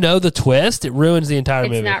once you know the twist, it ruins the entire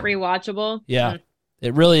movie. It's not rewatchable? Yeah.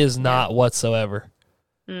 It really is not whatsoever.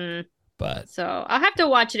 But so I'll have to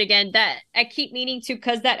watch it again. That I keep meaning to,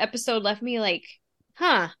 because that episode left me like,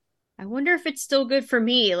 I wonder if it's still good for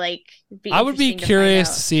me. Like, I would be curious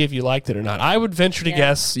to see if you liked it or not. I would venture to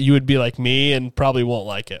guess you would be like me and probably won't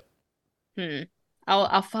like it.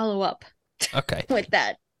 I'll follow up. Okay. With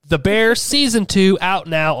that. The Bear Season 2 out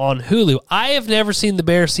now on Hulu. I have never seen The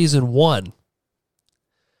Bear Season 1.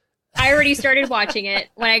 I already started watching it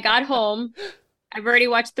when I got home. I've already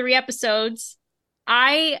watched 3 episodes.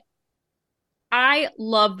 I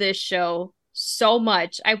love this show so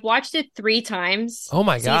much. I've watched it 3 times. Oh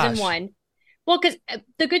my gosh. Season 1. Well, because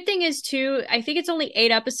the good thing is too, I think it's only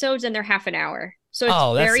 8 episodes and they're half an hour. So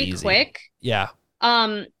it's very easy. quick. Yeah.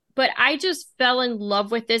 But I just fell in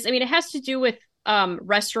love with this. I mean, it has to do with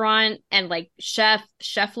restaurant and like chef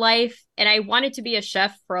life. And I wanted to be a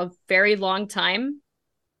chef for a very long time.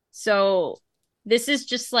 So this is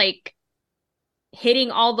just like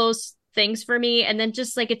hitting all those things for me. And then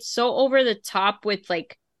just like it's so over the top with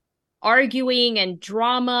like arguing and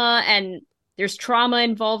drama, and there's trauma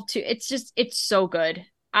involved too. It's so good.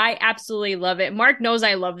 I absolutely love it. Mark knows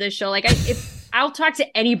I love this show. Like if I'll talk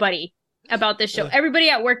to anybody about this show. Everybody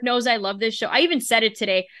at work knows I love this show. I even said it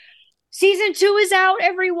today. Season 2 is out,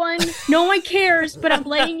 everyone. No one cares, but I'm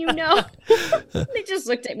letting you know. They just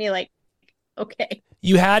looked at me like, okay.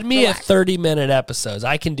 You had me at 30-minute episodes.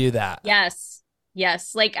 I can do that. Yes.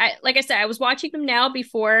 Like I said, I was watching them now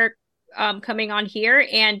before coming on here,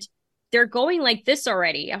 and they're going like this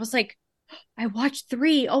already. I was like, I watched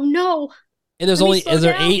 3. Oh no. And is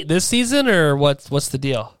there 8 this season, or what's the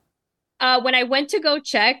deal? When I went to go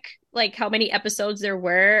check like how many episodes there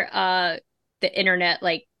were, the internet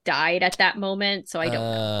like died at that moment, so I don't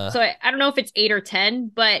know. So I don't know if it's 8 or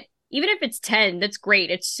 10, but even if it's 10, that's great.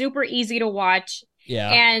 It's super easy to watch. Yeah.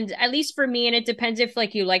 And at least for me, and it depends if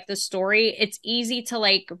like you like the story, it's easy to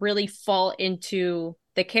like really fall into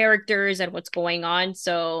the characters and what's going on.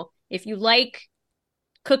 So if you like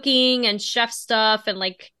cooking and chef stuff and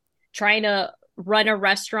like trying to run a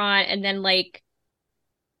restaurant and then like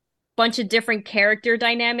bunch of different character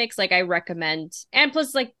dynamics, like I recommend. And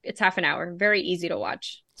plus like it's half an hour, very easy to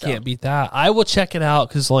watch. So. Can't beat that. I will check it out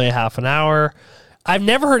because it's only a half an hour. I've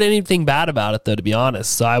never heard anything bad about it though, to be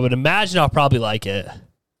honest, so I would imagine I'll probably like it.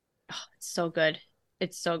 Oh, it's so good.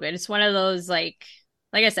 It's one of those like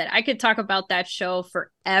I said, I could talk about that show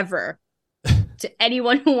forever to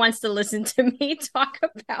anyone who wants to listen to me talk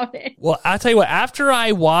about it. Well, I'll tell you what, after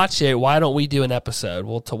I watch it, why don't we do an episode?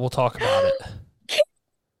 We'll talk about it.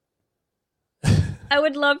 I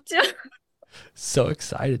would love to. So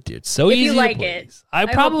excited, dude. So If easy you to like please. it. I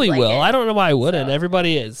hope probably you like will. it. I don't know why I wouldn't. So.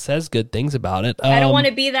 Everybody says good things about it. I don't want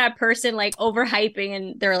to be that person like overhyping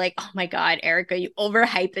and they're like, oh my God, Erica, you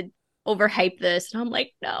overhype this. And I'm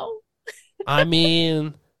like, no. I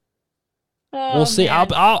mean, Oh, we'll see. man.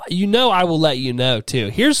 I will let you know too.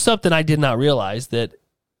 Here's something I did not realize, that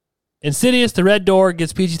Insidious, The Red Door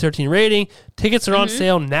gets PG-13 rating. Tickets are on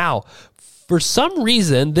sale now. For some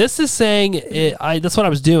reason, this is saying, that's what I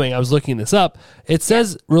was doing. I was looking this up. It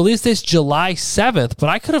says release date's July 7th, but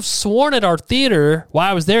I could have sworn at our theater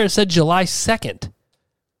while I was there it said July 2nd.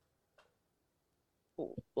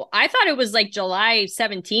 Well, I thought it was like July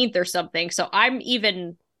 17th or something, so I'm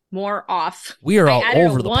even more off. We are all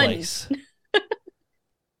over the place.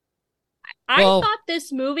 I thought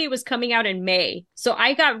this movie was coming out in May, so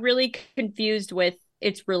I got really confused with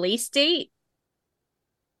its release date.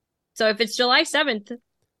 So if it's July 7th...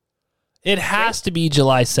 It has to be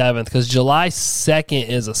July 7th, because July 2nd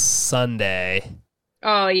is a Sunday.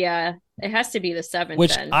 Oh, yeah. It has to be the 7th,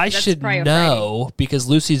 which then. I should know, because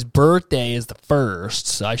Lucy's birthday is the 1st,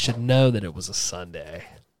 so I should know that it was a Sunday.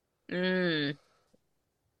 That's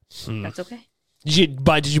okay.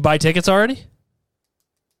 Did you buy tickets already?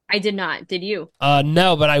 I did not. Did you?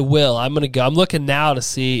 No, but I will. I'm going to go. I'm looking now to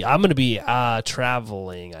see. I'm going to be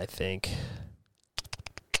traveling, I think.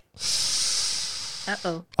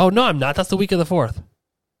 Uh-oh. Oh, no, I'm not. That's the week of the 4th.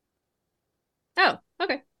 Oh,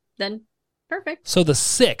 okay. Then, perfect. So the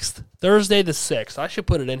 6th, Thursday the 6th. I should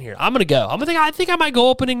put it in here. I'm going to go. I think I might go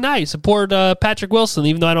opening night. Support Patrick Wilson,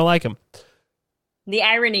 even though I don't like him. The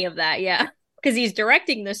irony of that, yeah. Because he's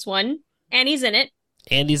directing this one, and he's in it.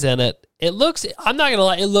 It looks, I'm not going to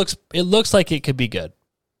lie, it looks like it could be good.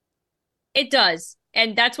 It does.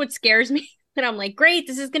 And that's what scares me. And I'm like, great,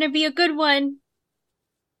 this is going to be a good one.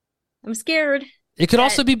 I'm scared. It could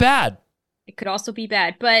also be bad. It could also be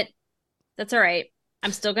bad, but that's all right.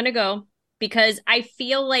 I'm still going to go because I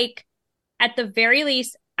feel like at the very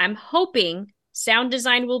least, I'm hoping sound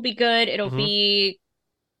design will be good. It'll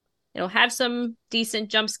have some decent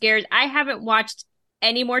jump scares. I haven't watched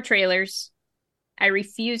any more trailers. I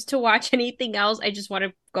refuse to watch anything else. I just want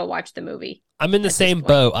to go watch the movie. I'm in the same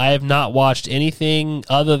boat. I have not watched anything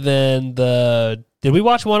other than did we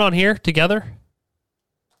watch one on here together?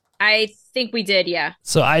 I think we did, yeah.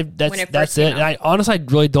 So that's it. And I honestly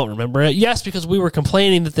really don't remember it. Yes, because we were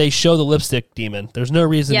complaining that they show the lipstick demon. There's no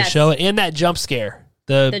reason to show it. And that jump scare.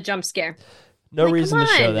 The jump scare. No reason to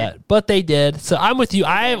show that. But they did. So I'm with you.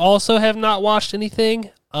 I also have not watched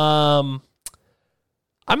anything. I'm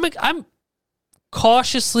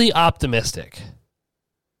cautiously optimistic.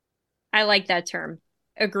 I like that term.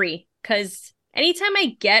 Agree. Because anytime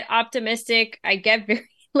I get optimistic, I get very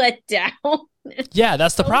let down. Yeah,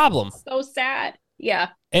 that's the problem. So sad. Yeah.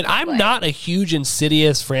 And I'm not a huge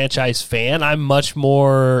Insidious franchise fan. I'm much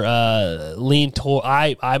more lean toward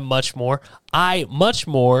I much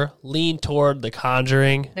more lean toward The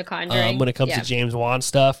Conjuring. The Conjuring. When it comes to James Wan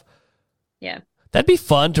stuff. Yeah. That'd be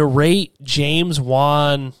fun to rate James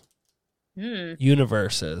Wan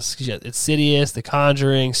universes. Insidious, The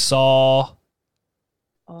Conjuring, Saw.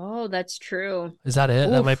 Oh, that's true. Is that it?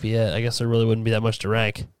 Oof. That might be it. I guess there really wouldn't be that much to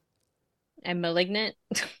rank. And Malignant.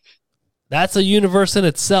 That's a universe in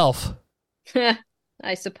itself.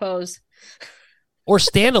 I suppose. Or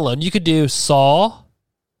standalone. You could do Saw,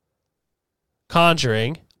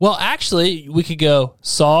 Conjuring. Well, actually, we could go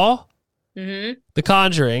Saw, The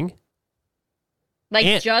Conjuring.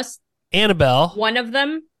 Just Annabelle. one of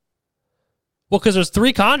them? Well, because there's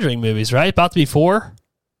 3 Conjuring movies, right? About to be 4?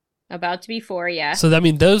 About to be 4, yeah. So, I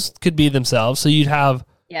mean, those could be themselves. So you'd have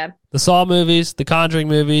the Saw movies, the Conjuring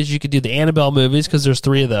movies. You could do the Annabelle movies because there's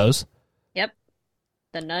 3 of those. Yep.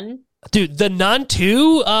 The Nun. Dude, the Nun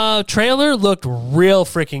 2 trailer looked real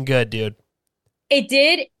freaking good, dude. It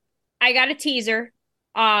did. I got a teaser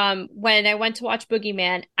when I went to watch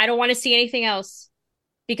Boogeyman. I don't want to see anything else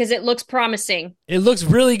because it looks promising. It looks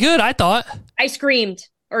really good, I thought. I screamed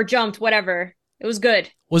or jumped, whatever. It was good.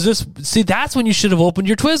 See, that's when you should have opened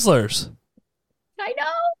your Twizzlers. I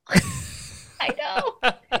know. I know.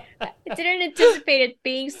 I didn't anticipate it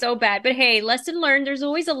being so bad. But hey, lesson learned. There's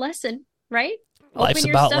always a lesson, right? Life's Open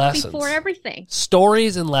your about stuff lessons. before everything.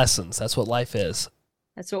 Stories and lessons. That's what life is.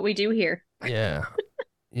 That's what we do here. Yeah.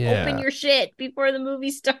 Yeah. Open your shit before the movie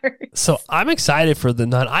starts. So I'm excited for The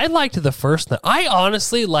Nun. I liked the first Nun. I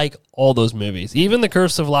honestly like all those movies. Even The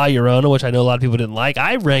Curse of La Llorona, which I know a lot of people didn't like.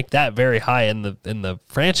 I ranked that very high in the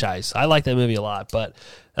franchise. I like that movie a lot, but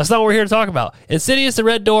that's not what we're here to talk about. Insidious, The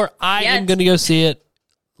Red Door. I am going to go see it.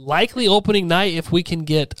 Likely opening night if we can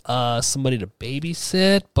get somebody to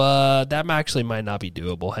babysit, but that actually might not be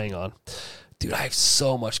doable. Hang on. Dude, I have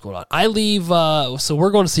so much going on. I leave, so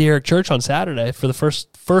we're going to see her at church on Saturday for the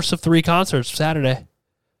first of 3 concerts Saturday.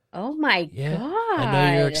 Oh my Yeah. God. I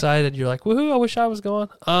know you're excited. You're like, woohoo, I wish I was going.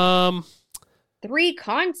 3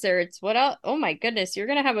 concerts. What else? Oh my goodness. You're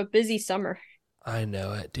going to have a busy summer. I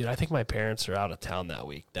know it. Dude, I think my parents are out of town that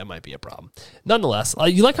week. That might be a problem. Nonetheless,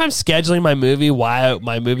 you like how I'm scheduling my movie while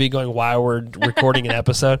we're recording an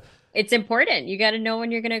episode? It's important. You got to know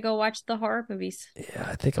when you're going to go watch the horror movies. Yeah,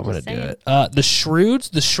 I think I'm going to do it. The Shrouds,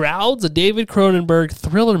 a David Cronenberg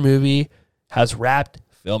thriller movie, has wrapped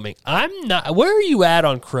filming. Where are you at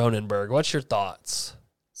on Cronenberg? What's your thoughts?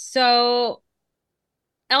 So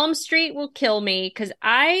Elm Street will kill me because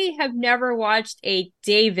I have never watched a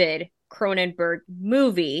David Cronenberg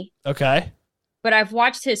movie. Okay. But I've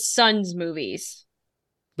watched his son's movies.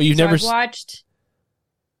 But you've never... I've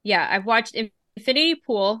watched Infinity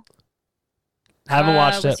Pool. Haven't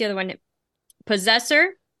watched it. What's the other one?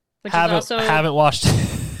 Possessor, which haven't watched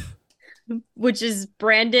it. Which is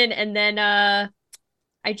Brandon, and then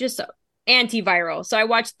Antiviral. So I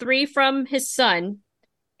watched 3 from his son,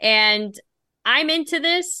 and I'm into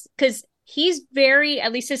this because he's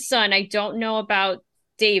at least his son. I don't know about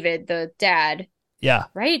David, the dad. Yeah.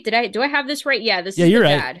 Right? Do I have this right? Yeah, this is you're the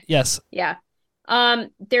right. dad. Yes. Yeah.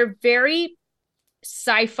 They're very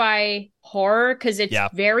sci-fi horror because it's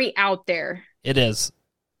very out there. It is.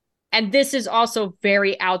 And this is also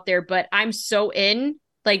very out there, but I'm so in.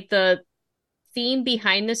 Like, the theme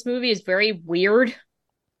behind this movie is very weird.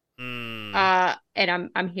 And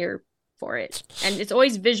I'm here for it. And it's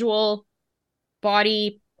always visual,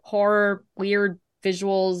 body, horror, weird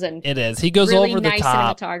visuals, and it is. He goes really over the nice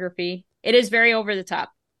top. Cinematography. It is very over the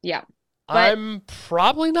top. Yeah. But I'm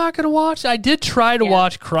probably not going to watch. I did try to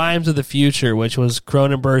watch Crimes of the Future, which was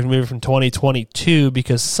Cronenberg's movie from 2022,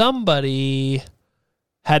 because somebody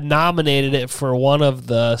had nominated it for one of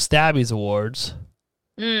the Stabbies Awards.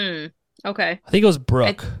 Okay. I think it was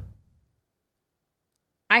Brooke.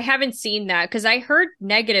 I haven't seen that because I heard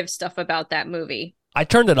negative stuff about that movie. I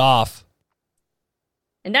turned it off.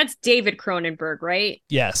 And that's David Cronenberg, right?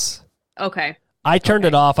 Yes. Okay. I turned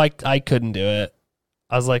it off. I couldn't do it.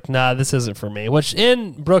 I was like, nah, this isn't for me. Which,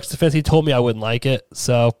 in Brooke's defense, he told me I wouldn't like it.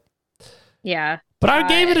 So, yeah. But I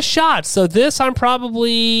gave it a shot. So this, I'm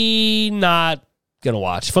probably not going to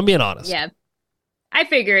watch, if I'm being honest. Yeah. I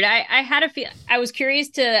figured. I had a feel. I was curious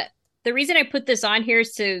to... The reason I put this on here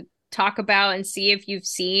is to talk about and see if you've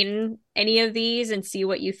seen any of these and see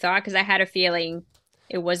what you thought, because I had a feeling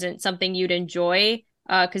it wasn't something you'd enjoy,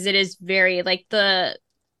 because it is very... Like, the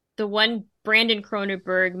one Brandon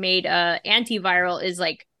Cronenberg made, Antiviral, is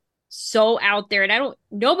like so out there, and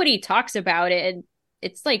nobody talks about it, and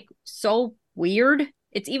it's like so weird.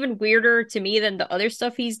 It's even weirder to me than the other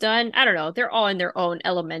stuff he's done. I don't know. They're all in their own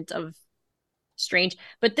element of strange,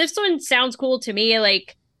 but this one sounds cool to me.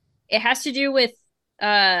 Like, it has to do with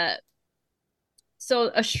so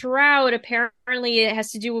a shroud, apparently it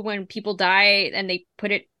has to do with when people die and they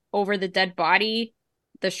put it over the dead body.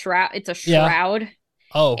 The shroud, it's a shroud.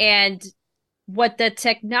 Oh. And what the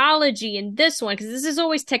technology in this one, because this is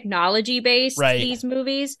always technology based, right, these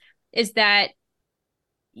movies, is that,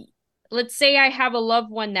 let's say I have a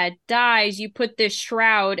loved one that dies, you put this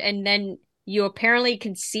shroud, and then you apparently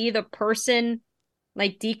can see the person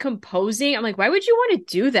like decomposing. I'm like, why would you want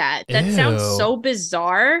to do that? That sounds so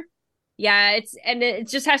bizarre. Yeah, it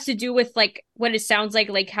just has to do with like what it sounds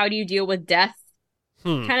like how do you deal with death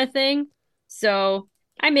kind of thing. So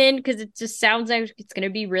I'm in, because it just sounds like it's going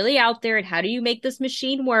to be really out there. And how do you make this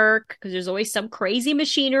machine work? Because there's always some crazy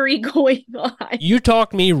machinery going on. You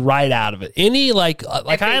talked me right out of it. Any I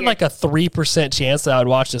had like a 3% chance that I would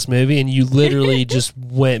watch this movie, and you literally just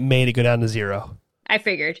made it go down to 0. I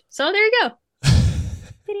figured. So there you go.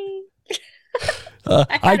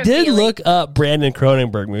 I did look up Brandon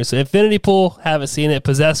Cronenberg movies. So Infinity Pool, haven't seen it.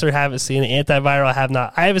 Possessor, haven't seen it. Antiviral, I have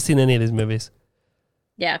not. I haven't seen any of these movies.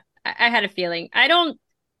 Yeah, I had a feeling. I don't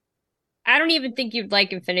even think you'd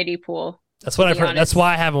like Infinity Pool. That's what I've heard. That's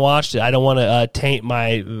why I haven't watched it. I don't want to taint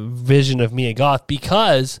my vision of Mia Goth,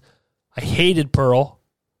 because I hated Pearl,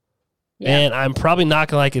 and I'm probably not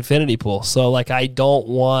going to like Infinity Pool. So, I don't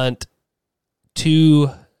want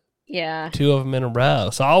two of them in a row.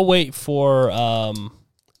 So I'll wait for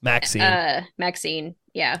Maxine. Maxine,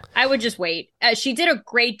 yeah. I would just wait. She did a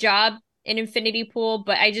great job in Infinity Pool,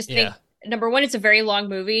 but I just think, number one, it's a very long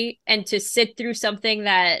movie, and to sit through something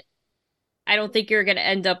that I don't think you're going to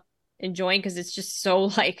end up enjoying, because it's just so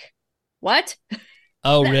what?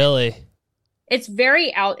 Oh, really? It's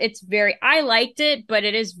very I liked it, but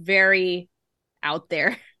it is very out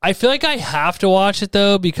there. I feel like I have to watch it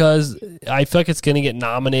though because I feel like it's going to get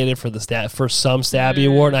nominated for some Stabby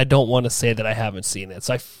Award, and I don't want to say that I haven't seen it.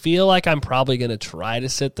 So I feel like I'm probably going to try to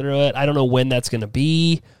sit through it. I don't know when that's going to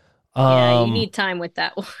be. Yeah, you need time with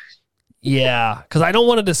that one. Yeah, because I don't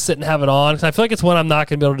want to just sit and have it on. Because I feel like it's one I'm not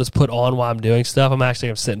going to be able to just put on while I'm doing stuff. I'm actually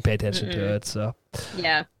going to sit and pay attention to it. So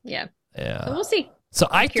yeah. So we'll see. So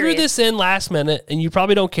I threw this in last minute, and you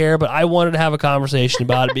probably don't care, but I wanted to have a conversation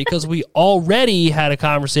about it because we already had a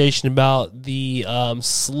conversation about the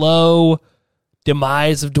slow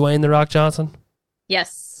demise of Dwayne "The Rock" Johnson.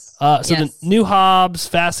 Yes. The new Hobbs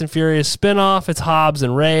Fast and Furious spinoff, it's Hobbs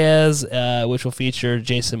and Reyes, which will feature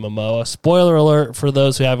Jason Momoa. Spoiler alert for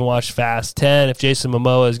those who haven't watched Fast 10, if Jason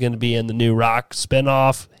Momoa is going to be in the new Rock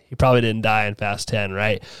spinoff, he probably didn't die in Fast 10,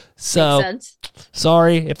 right? So, makes sense.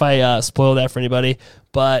 Sorry if I spoiled that for anybody,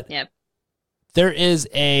 but there is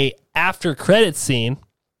a after credits scene,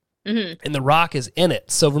 and The Rock is in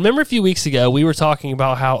it. So remember a few weeks ago, we were talking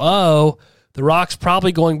about how, The Rock's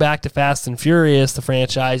probably going back to Fast and Furious, the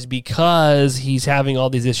franchise, because he's having all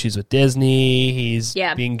these issues with Disney. He's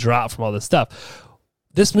being dropped from all this stuff.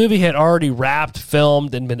 This movie had already wrapped,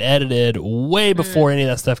 filmed, and been edited way before any of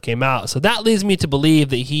that stuff came out. So that leads me to believe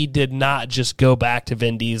that he did not just go back to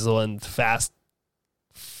Vin Diesel and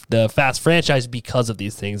the Fast franchise because of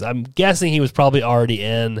these things. I'm guessing he was probably already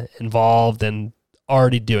involved and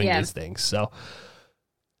already doing these things. So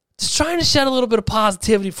just trying to shed a little bit of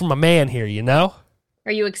positivity for my man here, you know?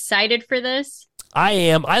 Are you excited for this? I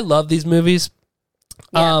am. I love these movies.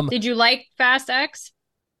 Yeah. Did you like Fast X?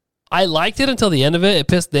 I liked it until the end of it.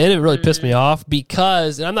 The end of it really pissed me off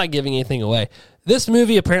because, and I'm not giving anything away, this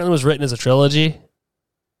movie apparently was written as a trilogy.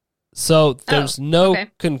 So there's no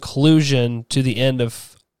conclusion to the end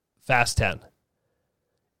of Fast 10.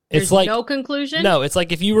 There's like no conclusion? No, it's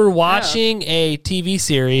like if you were watching a TV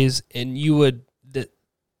series and you would...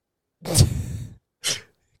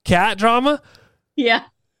 cat drama? Yeah.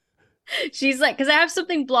 She's like, because I have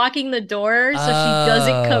something blocking the door, so she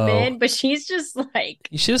doesn't come in, but she's just like...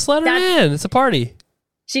 You should just let her in. It's a party.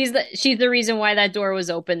 She's the reason why that door was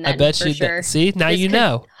open then, I bet for sure. See? Now you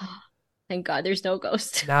know. Thank God there's no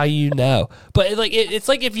ghost. Now you know. But it's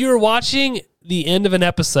like if you were watching the end of an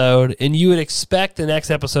episode and you would expect the next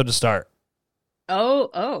episode to start.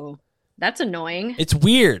 Oh. That's annoying. It's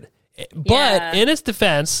weird. But in its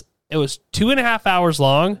defense, it was 2.5 hours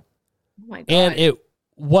long. Oh my God. And it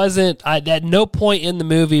wasn't, at no point in the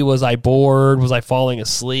movie was I bored, was I falling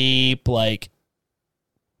asleep,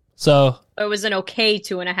 so. It was an okay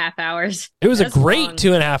 2.5 hours. It was a great long.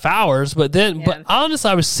 2.5 hours, but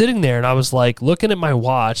honestly, I was sitting there and I was like looking at my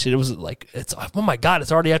watch, and it was like, oh my God,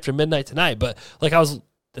 it's already after midnight tonight, but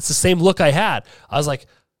it's the same look I had. I was like,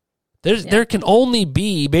 there can only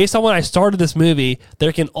be, based on when I started this movie,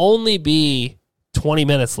 there can only be 20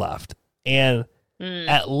 minutes left. And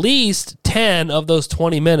at least 10 of those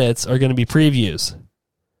 20 minutes are going to be previews.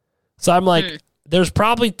 So I'm like, there's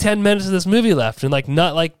probably 10 minutes of this movie left. And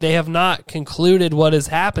they have not concluded what is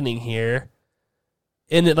happening here.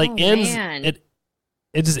 And it ends. Man. It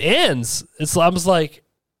just ends. I was like,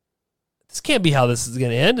 this can't be how this is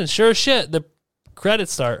going to end. And sure as shit, the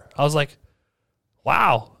credits start. I was like,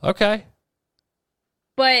 wow, okay.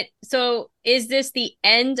 But so is this the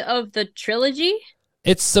end of the trilogy?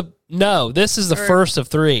 No, this is the first of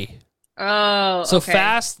 3. Oh, so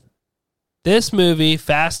okay. This movie,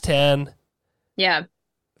 Fast 10,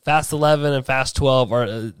 Fast 11, and Fast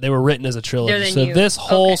 12 they were written as a trilogy. So this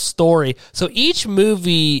whole story, so each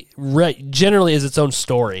movie generally is its own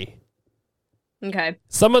story. Okay.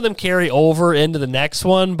 Some of them carry over into the next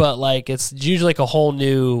one, but it's usually a whole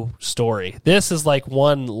new story. This is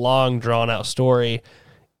one long drawn out story,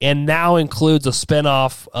 and now includes a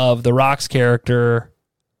spinoff of The Rock's character,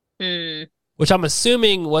 which I'm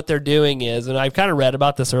assuming what they're doing is, and I've kind of read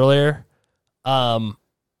about this earlier,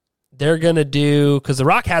 they're going to do, because The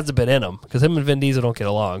Rock hasn't been in them, because him and Vin Diesel don't get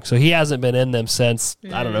along, so he hasn't been in them since,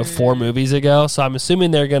 I don't know, 4 movies ago, so I'm assuming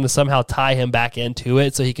they're going to somehow tie him back into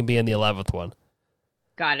it so he can be in the 11th one.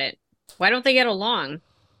 Got it. Why don't they get along?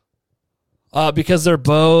 Because they're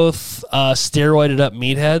both steroided up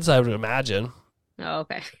meatheads, I would imagine. Oh,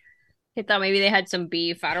 okay. I thought maybe they had some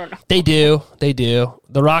beef. I don't know. They do.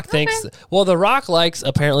 The Rock thinks... Well, The Rock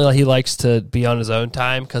apparently he likes to be on his own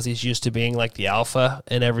time because he's used to being the alpha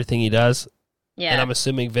in everything he does. Yeah. And I'm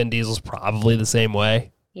assuming Vin Diesel's probably the same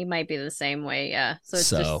way. He might be the same way, yeah. So it's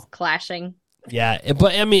just clashing. Yeah,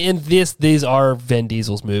 but I mean, these are Vin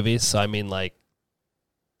Diesel's movies, so I mean, what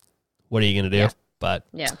are you going to do? Yeah. But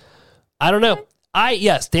I don't know. To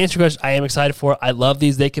answer your question, I am excited for it. I love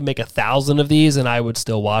these. They can make 1,000 of these, and I would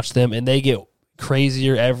still watch them, and they get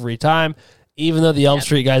crazier every time. even though the Elm Yep.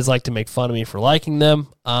 Street guys like to make fun of me for liking them.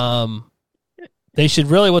 They should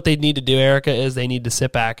really, what they need to do, Erica, is they need to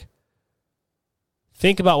sit back,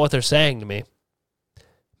 think about what they're saying to me.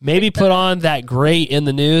 Maybe put on that great In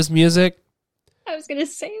the News music. I was going to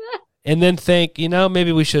say that. And then think,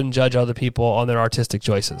 maybe we shouldn't judge other people on their artistic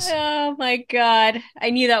choices. Oh my God. I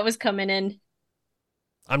knew that was coming in.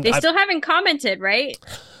 They still haven't commented, right?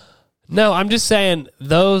 No, I'm just saying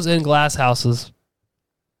those in glass houses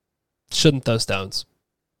shouldn't throw stones.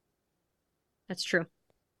 That's true.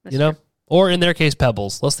 That's you know? true. Or in their case,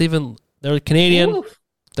 pebbles. They're Canadian. Oof.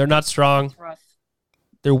 They're not strong. That's rough.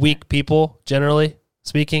 They're weak people, generally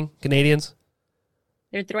speaking, Canadians.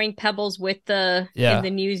 They're throwing pebbles with the Yeah. In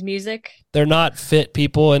the News music. They're not fit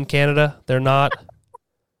people in Canada. They're not.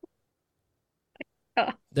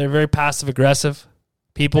 They're very passive-aggressive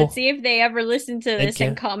people. Let's see if they ever listen to this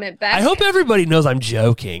and comment back. I hope everybody knows I'm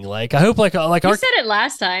joking. I hope you our said it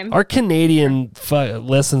last time. our Canadian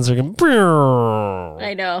listens are going.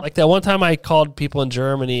 I know. Like that one time I called people in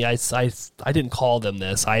Germany. I didn't call them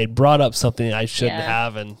this. I had brought up something I shouldn't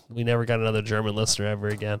have, and we never got another German listener ever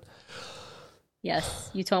again. Yes,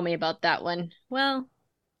 you told me about that one. Well,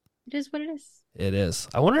 it is what it is. It is.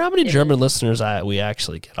 I wonder how many German listeners we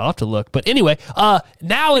actually get. I'll have to look. But anyway,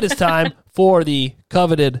 now it is time for the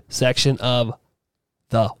coveted section of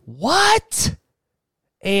the what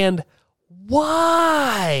and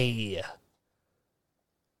why.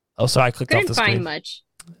 Oh, sorry, I clicked off the screen. Couldn't find much.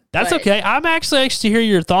 That's okay. I'm actually anxious to hear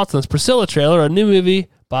your thoughts on this Priscilla trailer, a new movie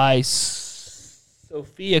by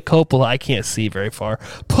Sophia Coppola. I can't see very far.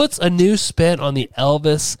 Puts a new spin on the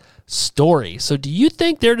Elvis story. So do you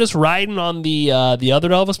think they're just riding on the other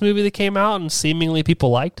Elvis movie that came out and seemingly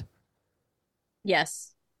people liked?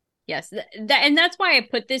 Yes. And that's why I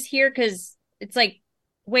put this here, because it's like,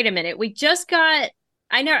 wait a minute. We just got...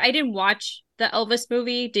 I didn't watch the Elvis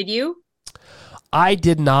movie. Did you? I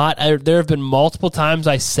did not. There have been multiple times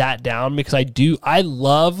I sat down because I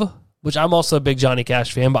love, which I'm also a big Johnny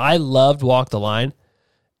Cash fan, but I loved Walk the Line.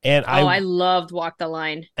 And I loved Walk the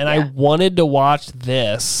Line. And I wanted to watch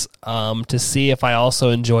this to see if I also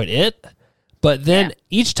enjoyed it. But then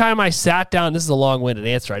each time I sat down, this is a long-winded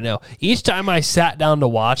answer, I know. Each time I sat down to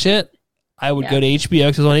watch it, I would go to HBO,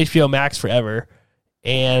 because it was on HBO Max forever,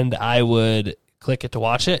 and I would click it to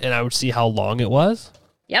watch it, and I would see how long it was.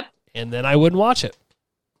 Yep. And then I wouldn't watch it.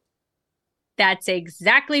 That's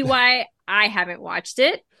exactly why I haven't watched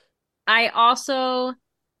it. I also...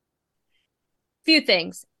 Few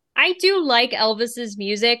things. I do like Elvis's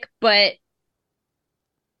music, but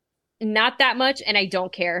not that much, and I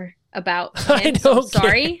don't care about him. I don't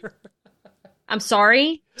sorry. I'm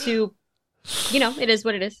sorry to, it is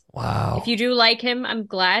what it is. Wow. If you do like him, I'm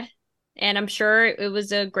glad, and I'm sure it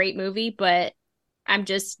was a great movie, but I'm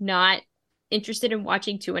just not interested in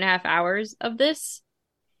watching 2.5 hours of this.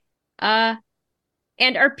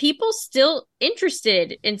 And are people still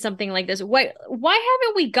interested in something like this? Why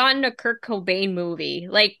haven't we gotten a Kurt Cobain movie?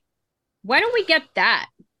 Like, why don't we get that?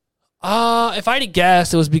 If I had to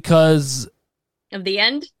guess, it was because Of the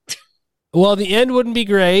end? well, the end wouldn't be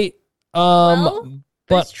great. But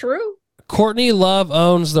but true. Courtney Love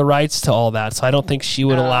owns the rights to all that, so I don't think she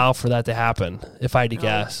would allow for that to happen, if I had to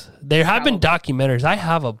guess. There have been documentaries. I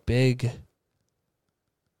have a big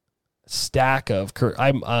stack of Kurt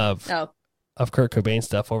Cobain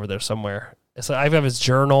stuff over there somewhere. So I have his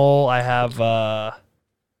journal. I have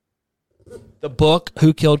the book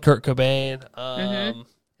 "Who Killed Kurt Cobain," and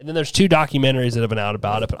then there's 2 documentaries that have been out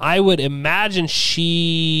about it. But I would imagine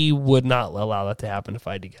she would not allow that to happen, if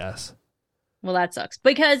I had to guess. Well, that sucks,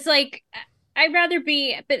 because I'd rather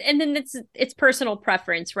be, and then it's personal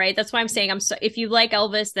preference, right? That's why I'm saying if you like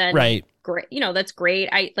Elvis, then great. That's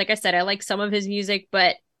great. Like I said, I like some of his music,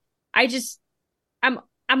 but I'm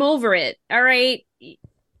over it. All right.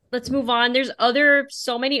 Let's move on. There's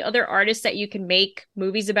so many other artists that you can make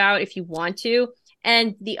movies about if you want to.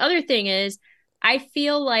 And the other thing is, I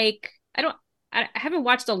feel like I haven't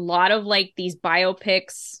watched a lot of these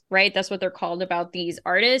biopics, right? That's what they're called, about these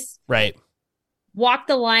artists. Right. Walk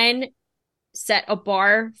the Line set a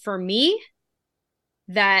bar for me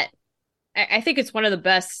that I think it's one of the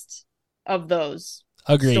best of those.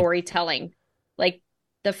 Agreed. Storytelling. Like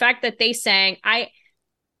the fact that they sang, I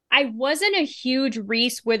wasn't a huge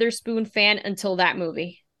Reese Witherspoon fan until that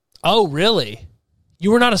movie. Oh, really?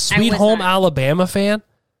 You were not a Sweet Home Alabama fan?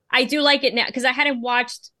 I do like it now because I hadn't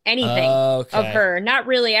watched anything of her. Not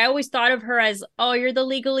really. I always thought of her as, oh, you're the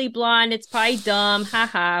Legally Blonde. It's probably dumb.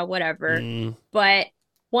 Haha, whatever. But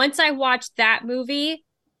once I watched that movie,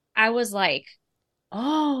 I was like,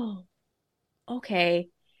 oh, okay.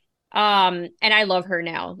 And I love her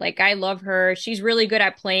now. I love her. She's really good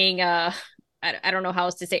at playing I don't know how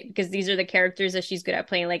else to say it, because these are the characters that she's good at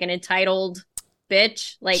playing, like an entitled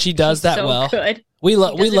bitch. Like she does she's that so well. Good. We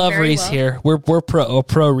love Reese well. here. We're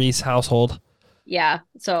pro Reese household. Yeah,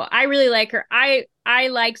 so I really like her. I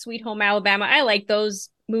like Sweet Home Alabama. I like those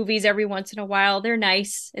movies every once in a while. They're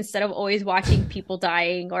nice instead of always watching people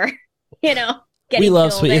dying or getting we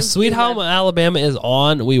love killed. If Sweet Home Alabama is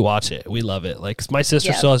on, we watch it. We love it. Like my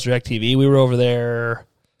sister still has DirecTV. We were over there,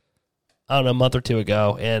 I don't know, a month or two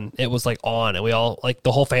ago, and it was like on, and we all, like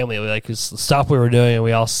the whole family, we like stopped what we were doing, and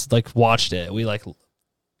we all like watched it. We like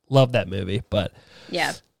love that movie. But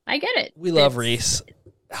yeah, I get it. We love Reese.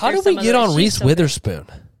 How did we get on Reese Witherspoon?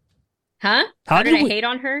 Huh? How did I hate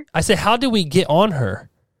on her? I said, how did we get on her?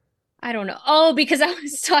 I don't know. Oh, because I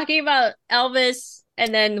was talking about Elvis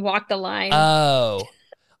and then Walk the Line. Oh.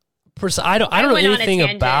 I don't know anything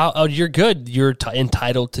about... Oh, you're good. You're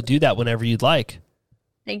entitled to do that whenever you'd like.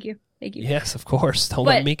 Thank you. Yes, of course. Don't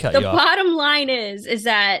let me cut you off. The bottom line is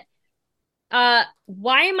that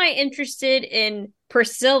why am I interested in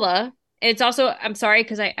Priscilla? It's also, I'm sorry,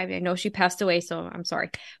 because I know she passed away, so I'm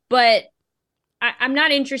sorry. But I'm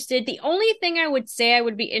not interested. The only thing I would say I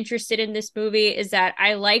would be interested in this movie is that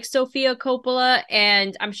I like Sofia Coppola,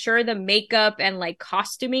 and I'm sure the makeup and like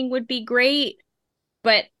costuming would be great,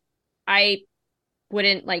 but I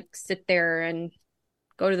wouldn't like sit there and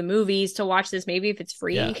go to the movies to watch this. Maybe if it's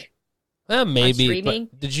free. Yeah. Maybe.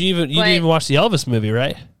 But did you didn't even watch the Elvis movie,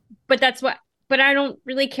 right? But I don't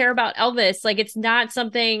really care about Elvis. Like, it's not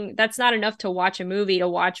something that's not enough to watch a movie to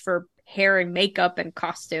watch for hair and makeup and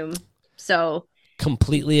costume. So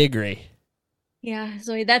completely agree. Yeah.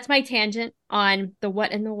 So that's my tangent on the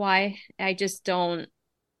what and the why. I just don't,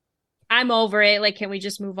 I'm over it. Like, can we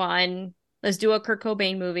just move on? Let's do a Kurt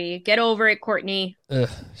Cobain movie. Get over it, Courtney.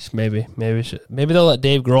 Maybe they'll let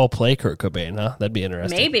Dave Grohl play Kurt Cobain, huh? That'd be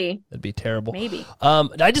interesting. Maybe. That'd be terrible. Maybe.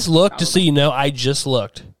 I just looked, just so you know, I just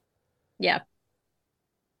looked. Yeah.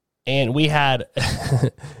 And we had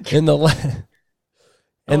in the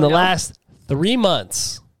last 3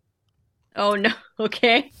 months. Oh no.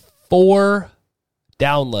 Okay. 4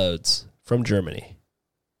 downloads from Germany.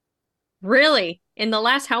 Really? In the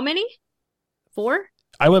last how many? 4?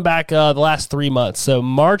 I went back the last 3 months. So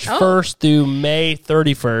March 1st through May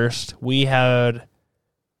 31st, we had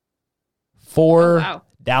 4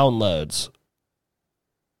 downloads.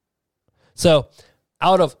 So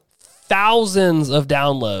out of thousands of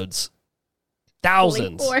downloads,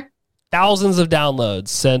 thousands of downloads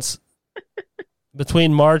since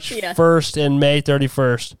between March 1st and May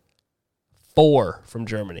 31st, 4 from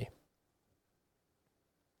Germany.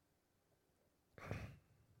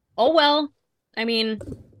 Oh, well, I mean.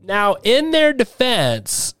 Now, in their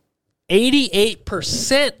defense,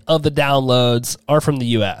 88% of the downloads are from the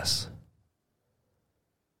U.S.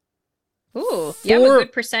 Ooh, you have a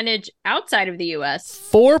good percentage outside of the U.S.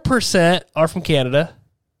 4% are from Canada.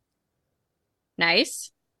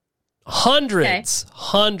 Nice. Hundreds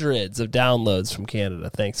of downloads from Canada.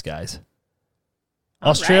 Thanks, guys.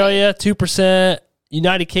 Australia, 2%.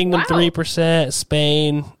 United Kingdom, 3%.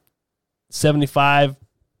 Spain,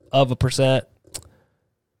 75%.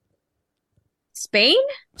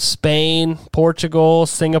 Spain, Portugal,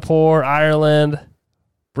 Singapore, Ireland,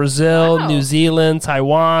 Brazil, New Zealand,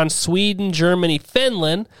 Taiwan, Sweden, Germany,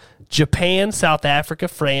 Finland, Japan, South Africa,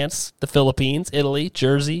 France, the Philippines, Italy,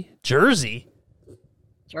 Jersey.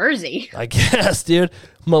 I guess, dude.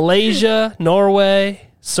 Malaysia, Norway,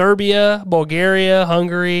 Serbia, Bulgaria,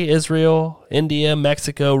 Hungary, Israel, India,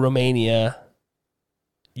 Mexico, Romania,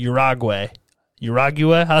 Uruguay.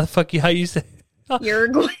 How you say?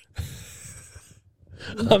 Uruguay.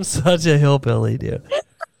 I'm such a hillbilly, dude.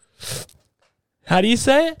 How do you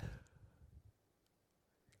say it?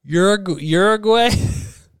 Uruguay?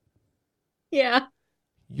 Yeah.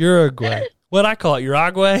 Uruguay. What'd I call it?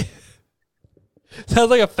 Uruguay? Sounds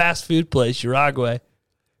like a fast food place, Uruguay.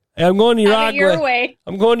 Hey, I'm going to Uruguay.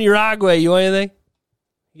 I'm going to Uruguay. You want anything?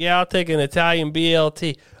 Yeah, I'll take an Italian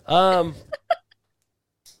BLT.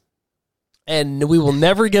 And we will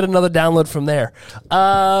never get another download from there.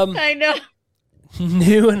 I know.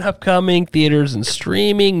 New and upcoming theaters and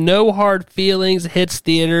streaming. No Hard Feelings hits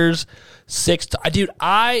theaters. Dude,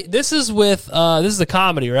 this is a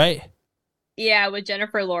comedy, right? Yeah, with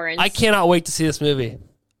Jennifer Lawrence. I cannot wait to see this movie.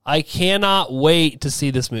 And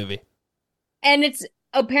it's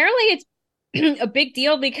apparently a big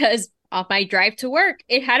deal because on my drive to work,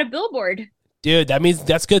 it had a billboard. Dude, that means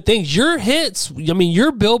that's good things.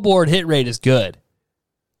 Your billboard hit rate is good.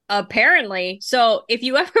 Apparently. So if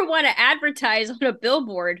you ever want to advertise on a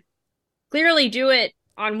billboard, clearly do it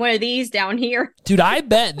on one of these down here. Dude, I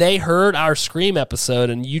bet they heard our Scream episode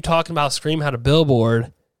and you talking about Scream had a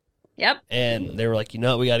billboard. Yep. And they were like, we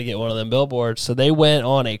got to get one of them billboards. So they went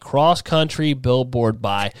on a cross-country billboard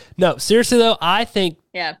buy. No, seriously, though, I think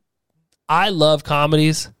Yeah. I love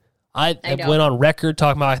comedies. I have went on record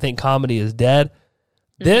talking about I think comedy is dead.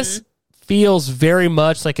 This feels very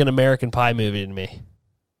much like an American Pie movie to me.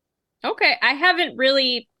 Okay. I haven't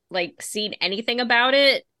really seen anything about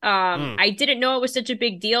it. I didn't know it was such a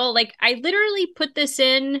big deal. Like I literally put this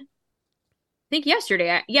in, I think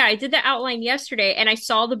yesterday. I did the outline yesterday and I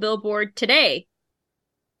saw the billboard today.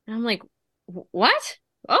 And I'm like, what?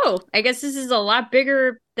 Oh, I guess this is a lot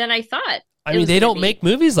bigger than I thought. I mean, they don't make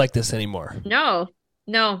movies like this anymore. No.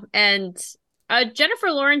 And Jennifer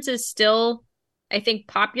Lawrence is still, I think,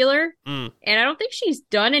 popular. And I don't think she's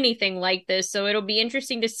done anything like this. So it'll be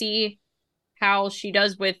interesting to see how she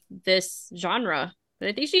does with this genre. But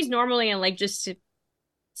I think she's normally in just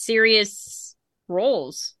serious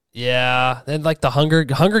roles. Yeah, and like the Hunger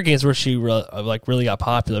Games where she really got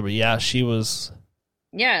popular. But yeah, she was.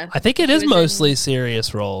 Yeah, I think it is mostly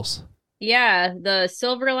serious roles. Yeah, the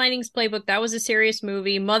Silver Linings Playbook, that was a serious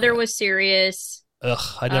movie. Mother was serious.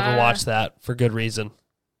 Ugh, I never watched that for good reason.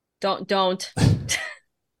 Don't. Don't.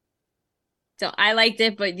 I liked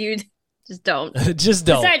it, but you just don't. Just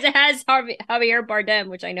don't. Besides, it has Javier Bardem,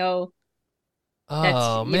 which I know.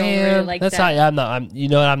 Oh man, don't really like that's that. how I'm not.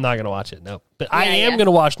 I'm not gonna watch it. No, but I am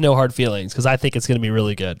gonna watch No Hard Feelings because I think it's gonna be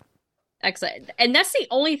really good. Excellent, and that's the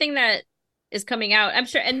only thing that is coming out. I'm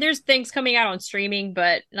sure, and there's things coming out on streaming,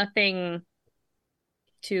 but nothing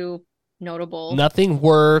too notable. Nothing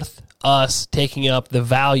worth us taking up the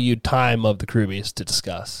valued time of the Crewbies to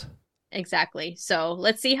discuss. Exactly. So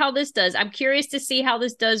let's see how this does. I'm curious to see how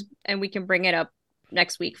this does, and we can bring it up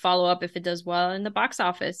next week. Follow up if it does well in the box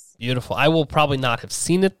office. Beautiful. I will probably not have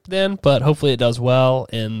seen it then, but hopefully it does well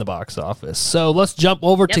in the box office. So let's jump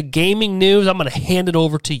over to gaming news. I'm going to hand it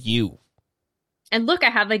over to you. And look, I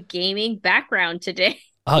have a gaming background today.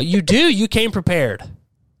 Oh, you do? You came prepared.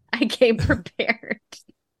 I came prepared.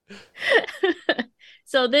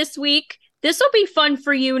 So this week, this will be fun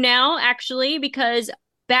for you now, actually, because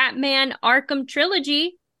Batman Arkham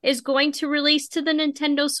Trilogy is going to release to the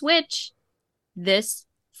Nintendo Switch this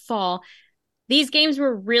fall. These games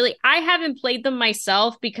were I haven't played them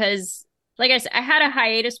myself because, like I said, I had a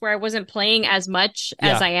hiatus where I wasn't playing as much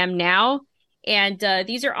as I am now. And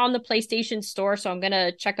these are on the PlayStation Store, so I'm going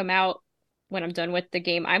to check them out when I'm done with the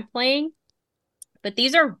game I'm playing. But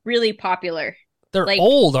these are really popular. They're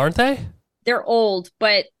old, aren't they? They're old,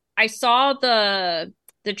 but I saw the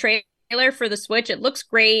trailer for the Switch. It looks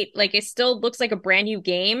great. It still looks like a brand new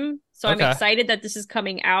game. So I'm excited that this is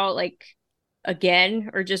coming out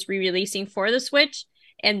again or just re-releasing for the Switch.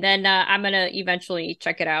 And then I'm going to eventually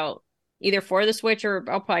check it out either for the Switch or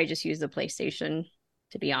I'll probably just use the PlayStation,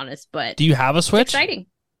 to be honest. But do you have a Switch? It's exciting.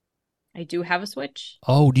 I do have a Switch.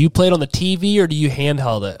 Oh, do you play it on the TV or do you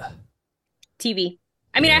handheld it? TV.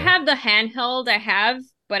 I mean, I have the handheld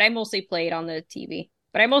but I mostly play it on the TV.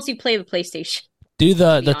 But I mostly play the PlayStation. Do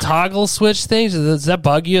the toggle switch things, does that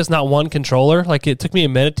bug you? It's not one controller? It took me a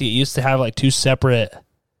minute to get used to have two separate.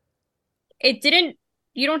 It didn't.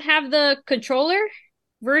 You don't have the controller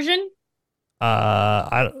version?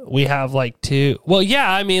 We have two. Well, yeah,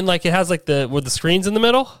 I mean, it has with the screens in the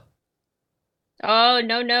middle. Oh,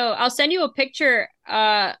 no. I'll send you a picture.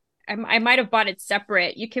 I might have bought it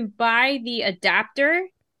separate. You can buy the adapter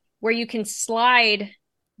where you can slide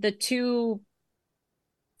the two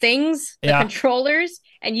things, the controllers,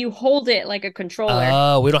 and you hold it like a controller.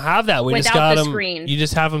 Oh, we don't have that. We just got them. Screen. You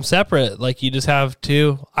just have them separate. You just have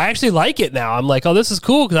two. I actually like it now. I'm like, oh, this is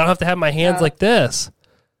cool because I don't have to have my hands like this.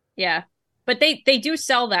 Yeah, but they do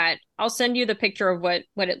sell that. I'll send you the picture of what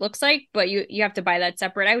it looks like, but you have to buy that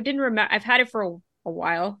separate. I didn't remember. I've had it for a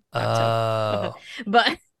while. Oh.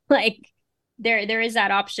 But there is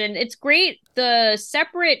that option. It's great. The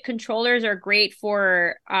separate controllers are great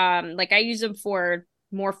for I use them for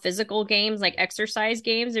more physical games, exercise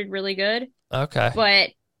games. They're really good. Okay. But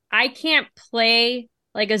I can't play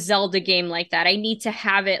a Zelda game like that. I need to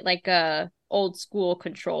have it a old school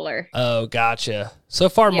controller. Oh, gotcha. So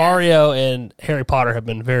far, Mario and Harry Potter have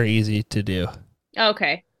been very easy to do.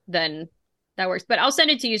 Okay, then that works. But I'll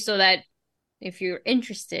send it to you so that if you're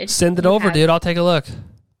interested, send it over, dude. I'll take a look.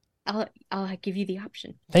 I'll give you the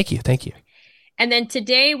option. Thank you. And then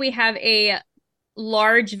today we have a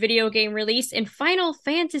large video game release in Final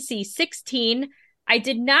Fantasy 16. I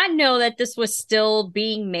did not know that this was still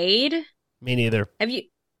being made. Me neither. Have you?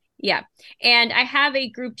 Yeah. And I have a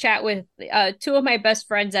group chat with two of my best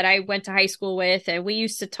friends that I went to high school with, and we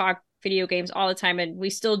used to talk video games all the time, and we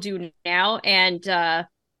still do now. And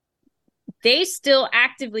they still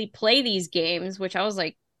actively play these games, which I was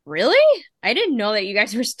like, really? I didn't know that you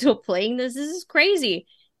guys were still playing this. This is crazy.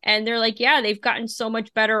 And they're like, yeah, they've gotten so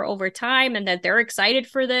much better over time and that they're excited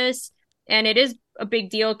for this. And it is a big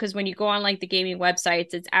deal because when you go on like the gaming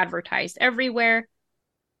websites, it's advertised everywhere.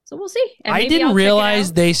 So we'll see. And I maybe didn't I'll check it realize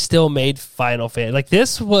out. they still made Final Fantasy. Like,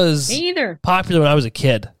 this was Me either. popular when I was a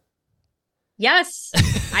kid. Yes,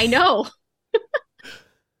 I know.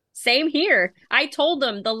 Same here. I told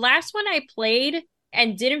them the last one I played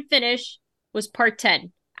and didn't finish was part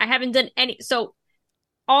 10. I haven't done any. So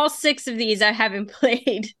all 6 of these I haven't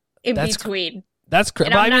played in That's between. That's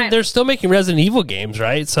correct. And But I'm I mean, not- they're still making Resident Evil games,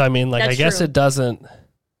 right? So I mean, like, That's I guess true. it doesn't.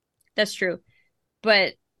 That's true.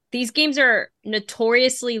 But these games are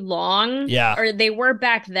notoriously long. Yeah. Or they were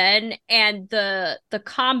back then. And the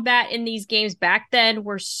combat in these games back then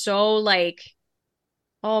were so like,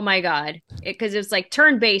 oh my God. Because it was like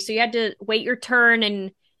turn-based. So you had to wait your turn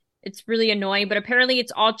and it's really annoying. But apparently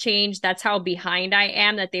it's all changed. That's how behind I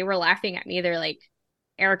am that they were laughing at me. They're like,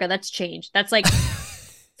 Erica, that's changed. That's like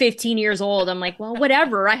 15 years old. I'm like, well,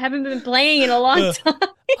 whatever. I haven't been playing in a long time.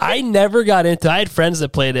 I never got into I had friends that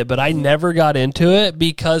played it, but I never got into it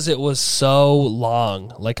because it was so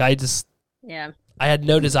long. Like, Yeah. I had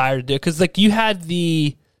no desire to do it. Because, like, you had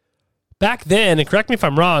back then, and correct me if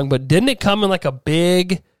I'm wrong, but didn't it come in, like, a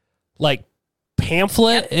big, like,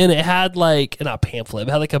 pamphlet? Yep. And it had, like, not pamphlet,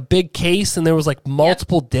 it had, like, a big case, and there was, like,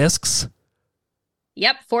 multiple discs.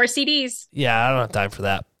 Yep. 4 CDs. Yeah, I don't have time for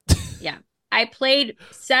that. Yeah. I played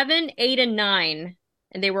 7, 8, and 9,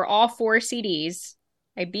 and they were all 4 CDs.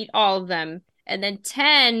 I beat all of them. And then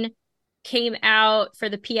 10 came out for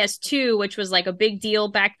the PS2, which was like a big deal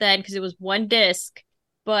back then because it was 1 disc.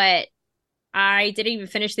 But I didn't even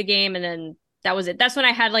finish the game, and then that was it. That's when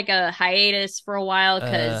I had like a hiatus for a while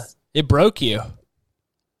because It broke you.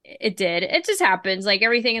 it did. It just happens. Like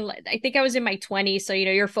everything. I think I was in my 20s, so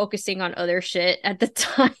you're focusing on other shit at the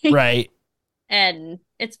time. Right. And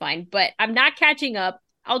it's fine, but I'm not catching up.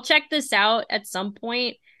 I'll check this out at some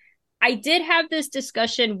point. I did have this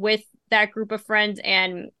discussion with that group of friends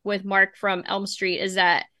and with Mark from Elm Street is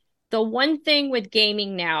that the one thing with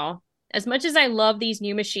gaming now, as much as I love these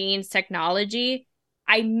new machines, technology,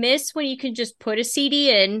 I miss when you can just put a CD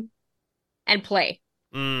in and play.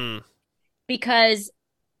 Because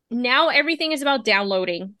now everything is about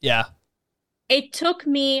downloading. Yeah. It took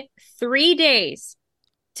me 3 days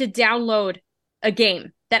to download a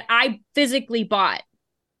game that I physically bought.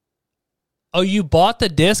 Oh, you bought the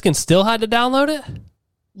disc and still had to download it?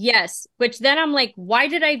 Yes, which then I'm like, why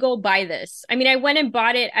did I go buy this? I mean, I went and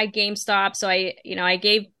bought it at GameStop, so I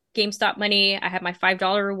gave GameStop money. I had my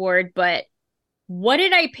 $5 reward, but what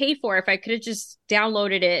did I pay for if I could have just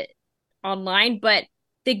downloaded it online? But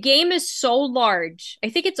the game is so large. I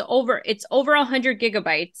think it's over 100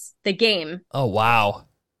 gigabytes, the game. Oh, wow.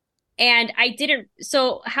 And I didn't.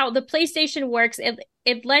 So how the PlayStation works,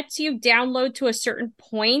 it lets you download to a certain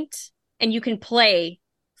point and you can play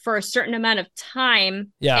for a certain amount of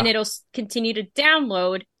time. Yeah. And it'll continue to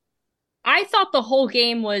download. I thought the whole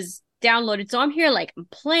game was downloaded. So I'm here like, I'm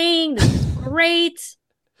playing. This is great.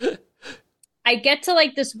 I get to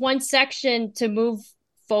like this one section to move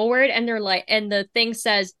forward and they're like, and the thing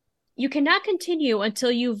says, you cannot continue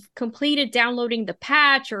until you've completed downloading the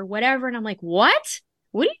patch or whatever. And I'm like, what?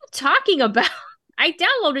 What are you talking about? I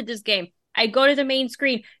downloaded this game. I go to the main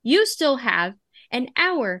screen. You still have an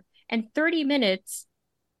hour and 30 minutes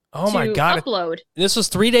Oh my to God. upload. This was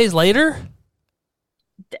 3 days later?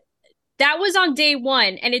 That was on day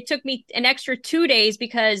 1, and it took me an extra 2 days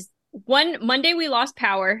because Monday we lost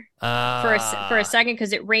power for a second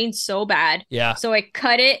because it rained so bad. Yeah. So I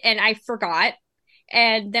cut it and I forgot.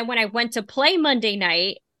 And then when I went to play Monday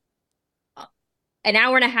night, an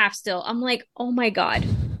hour and a half still. I'm like, oh my God.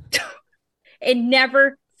 It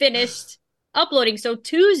never finished uploading. So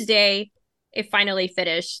Tuesday, it finally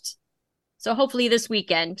finished. So hopefully this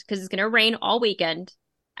weekend, because it's going to rain all weekend,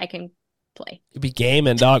 I can play. You'd be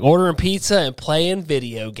gaming, dog. Ordering pizza and playing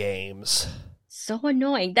video games. So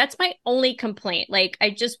annoying. That's my only complaint. Like,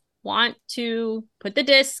 I just want to put the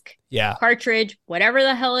disc, cartridge, whatever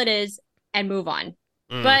the hell it is, and move on.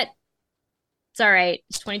 But it's all right.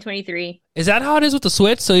 It's 2023. Is that how it is with the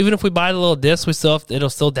Switch? So even if we buy the little disc, it'll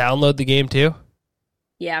still download the game too?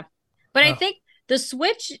 Yeah. But I think the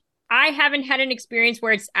Switch, I haven't had an experience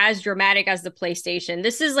where it's as dramatic as the PlayStation.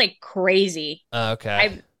 This is like crazy.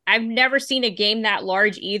 Okay. I've never seen a game that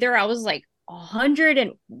large either. I was like, 100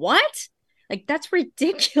 and what? Like, that's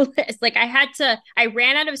ridiculous. Like, I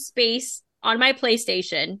ran out of space on my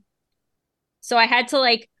PlayStation. So I had to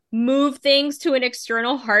like move things to an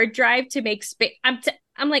external hard drive to make space. I'm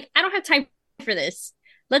like, I don't have time for this.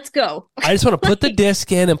 Let's go. I just want to put the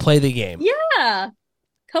disc in and play the game. Yeah.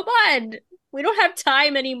 Come on. We don't have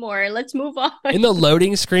time anymore. Let's move on. In the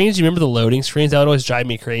loading screens, you remember the loading screens? That would always drive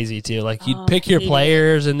me crazy too. Like you'd pick your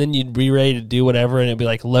players and then you'd be ready to do whatever and it'd be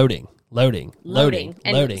like loading.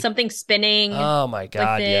 And something spinning. Oh my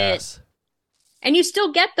God, yes. And you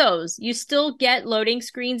still get those. You still get loading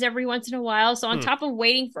screens every once in a while. So on top of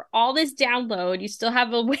waiting for all this download, you still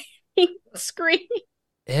have a waiting screen.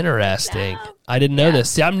 Interesting. I didn't know this.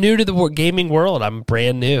 See, I'm new to the gaming world. I'm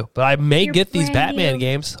brand new. But I may get these Batman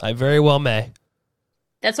games. I very well may.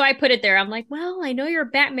 That's why I put it there. I'm like, well, I know you're a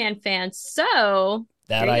Batman fan, so...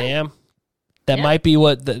 That I am. That might be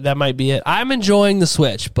what... that might be it. I'm enjoying the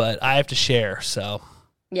Switch, but I have to share, so...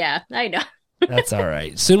 Yeah, I know. That's all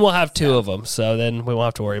right. Soon we'll have two of them, so then we won't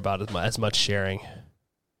have to worry about as much sharing.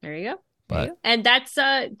 There you go. And that's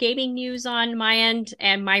gaming news on my end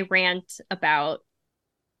and my rant about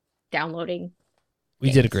downloading.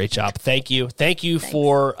 We did a great job. Thank you. Thanks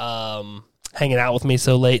for hanging out with me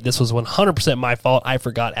so late. This was 100% my fault. I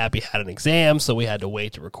forgot Abby had an exam, so we had to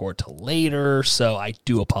wait to record till later. So I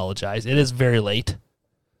do apologize. It is very late.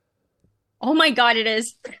 Oh my God, it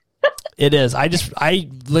is. It is. I said,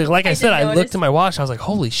 I looked at my watch. I was like,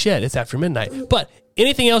 holy shit, it's after midnight. But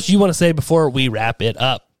anything else you want to say before we wrap it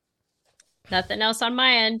up? Nothing else on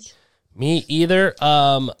my end. Me either.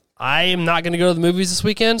 I am not going to go to the movies this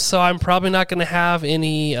weekend, so I'm probably not going to have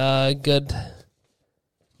any good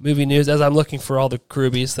movie news as I'm looking for all the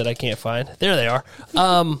Krubies that I can't find. There they are.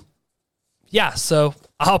 Yeah, so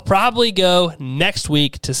I'll probably go next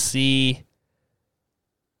week to see...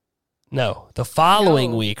 No, the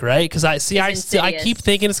following week, right? Because I keep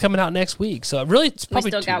thinking it's coming out next week. So really, it's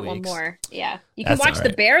probably 2 weeks. We still got one more. Yeah, you can watch The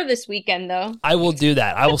Bear this weekend, though. I will do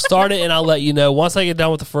that. I will start it, and I'll let you know once I get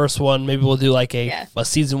done with the first one. Maybe we'll do like a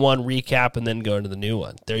season 1 recap, and then go into the new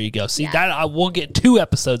one. There you go. See that I will get 2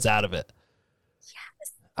 episodes out of it.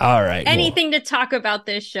 Yes. All right. Anything to talk about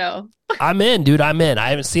this show? I'm in, dude. I'm in. I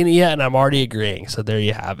haven't seen it yet, and I'm already agreeing. So there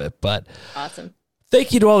you have it. But awesome.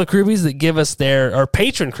 Thank you to all the Krubies that give us our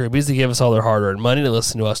patron Krubies that give us all their hard-earned money to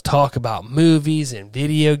listen to us talk about movies and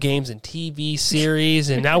video games and TV series.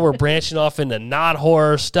 And now we're branching off into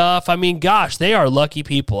not-horror stuff. I mean, gosh, they are lucky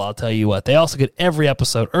people, I'll tell you what. They also get every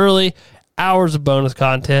episode early, hours of bonus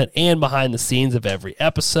content, and behind the scenes of every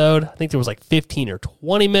episode. I think there was like 15 or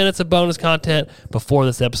 20 minutes of bonus content before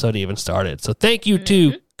this episode even started. So thank you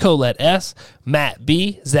to Colette S., Matt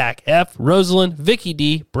B., Zach F., Rosalind, Vicky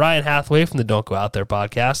D., Brian Hathaway from the Don't Go Out There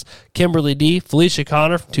podcast, Kimberly D., Felicia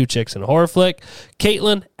Connor from Two Chicks and a Horror Flick,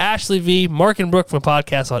 Caitlin, Ashley V., Mark and Brooke from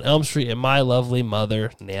Podcast on Elm Street, and my lovely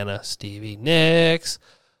mother, Nana Stevie Nicks.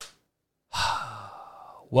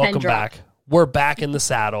 Welcome back. We're back in the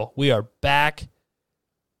saddle. We are back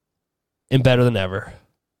and better than ever.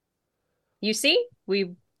 You see?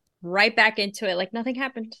 We right back into it like nothing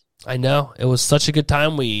happened. I know. It was such a good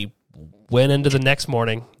time. We went into the next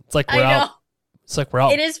morning. It's like we're out. It's like we're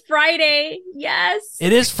out. It is Friday. Yes.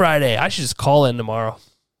 It is Friday. I should just call in tomorrow.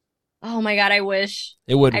 Oh my God, I wish.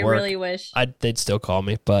 It wouldn't work. I really wish. They'd still call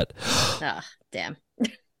me, but... Damn.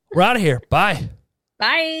 We're out of here. Bye.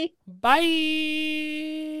 Bye. Bye.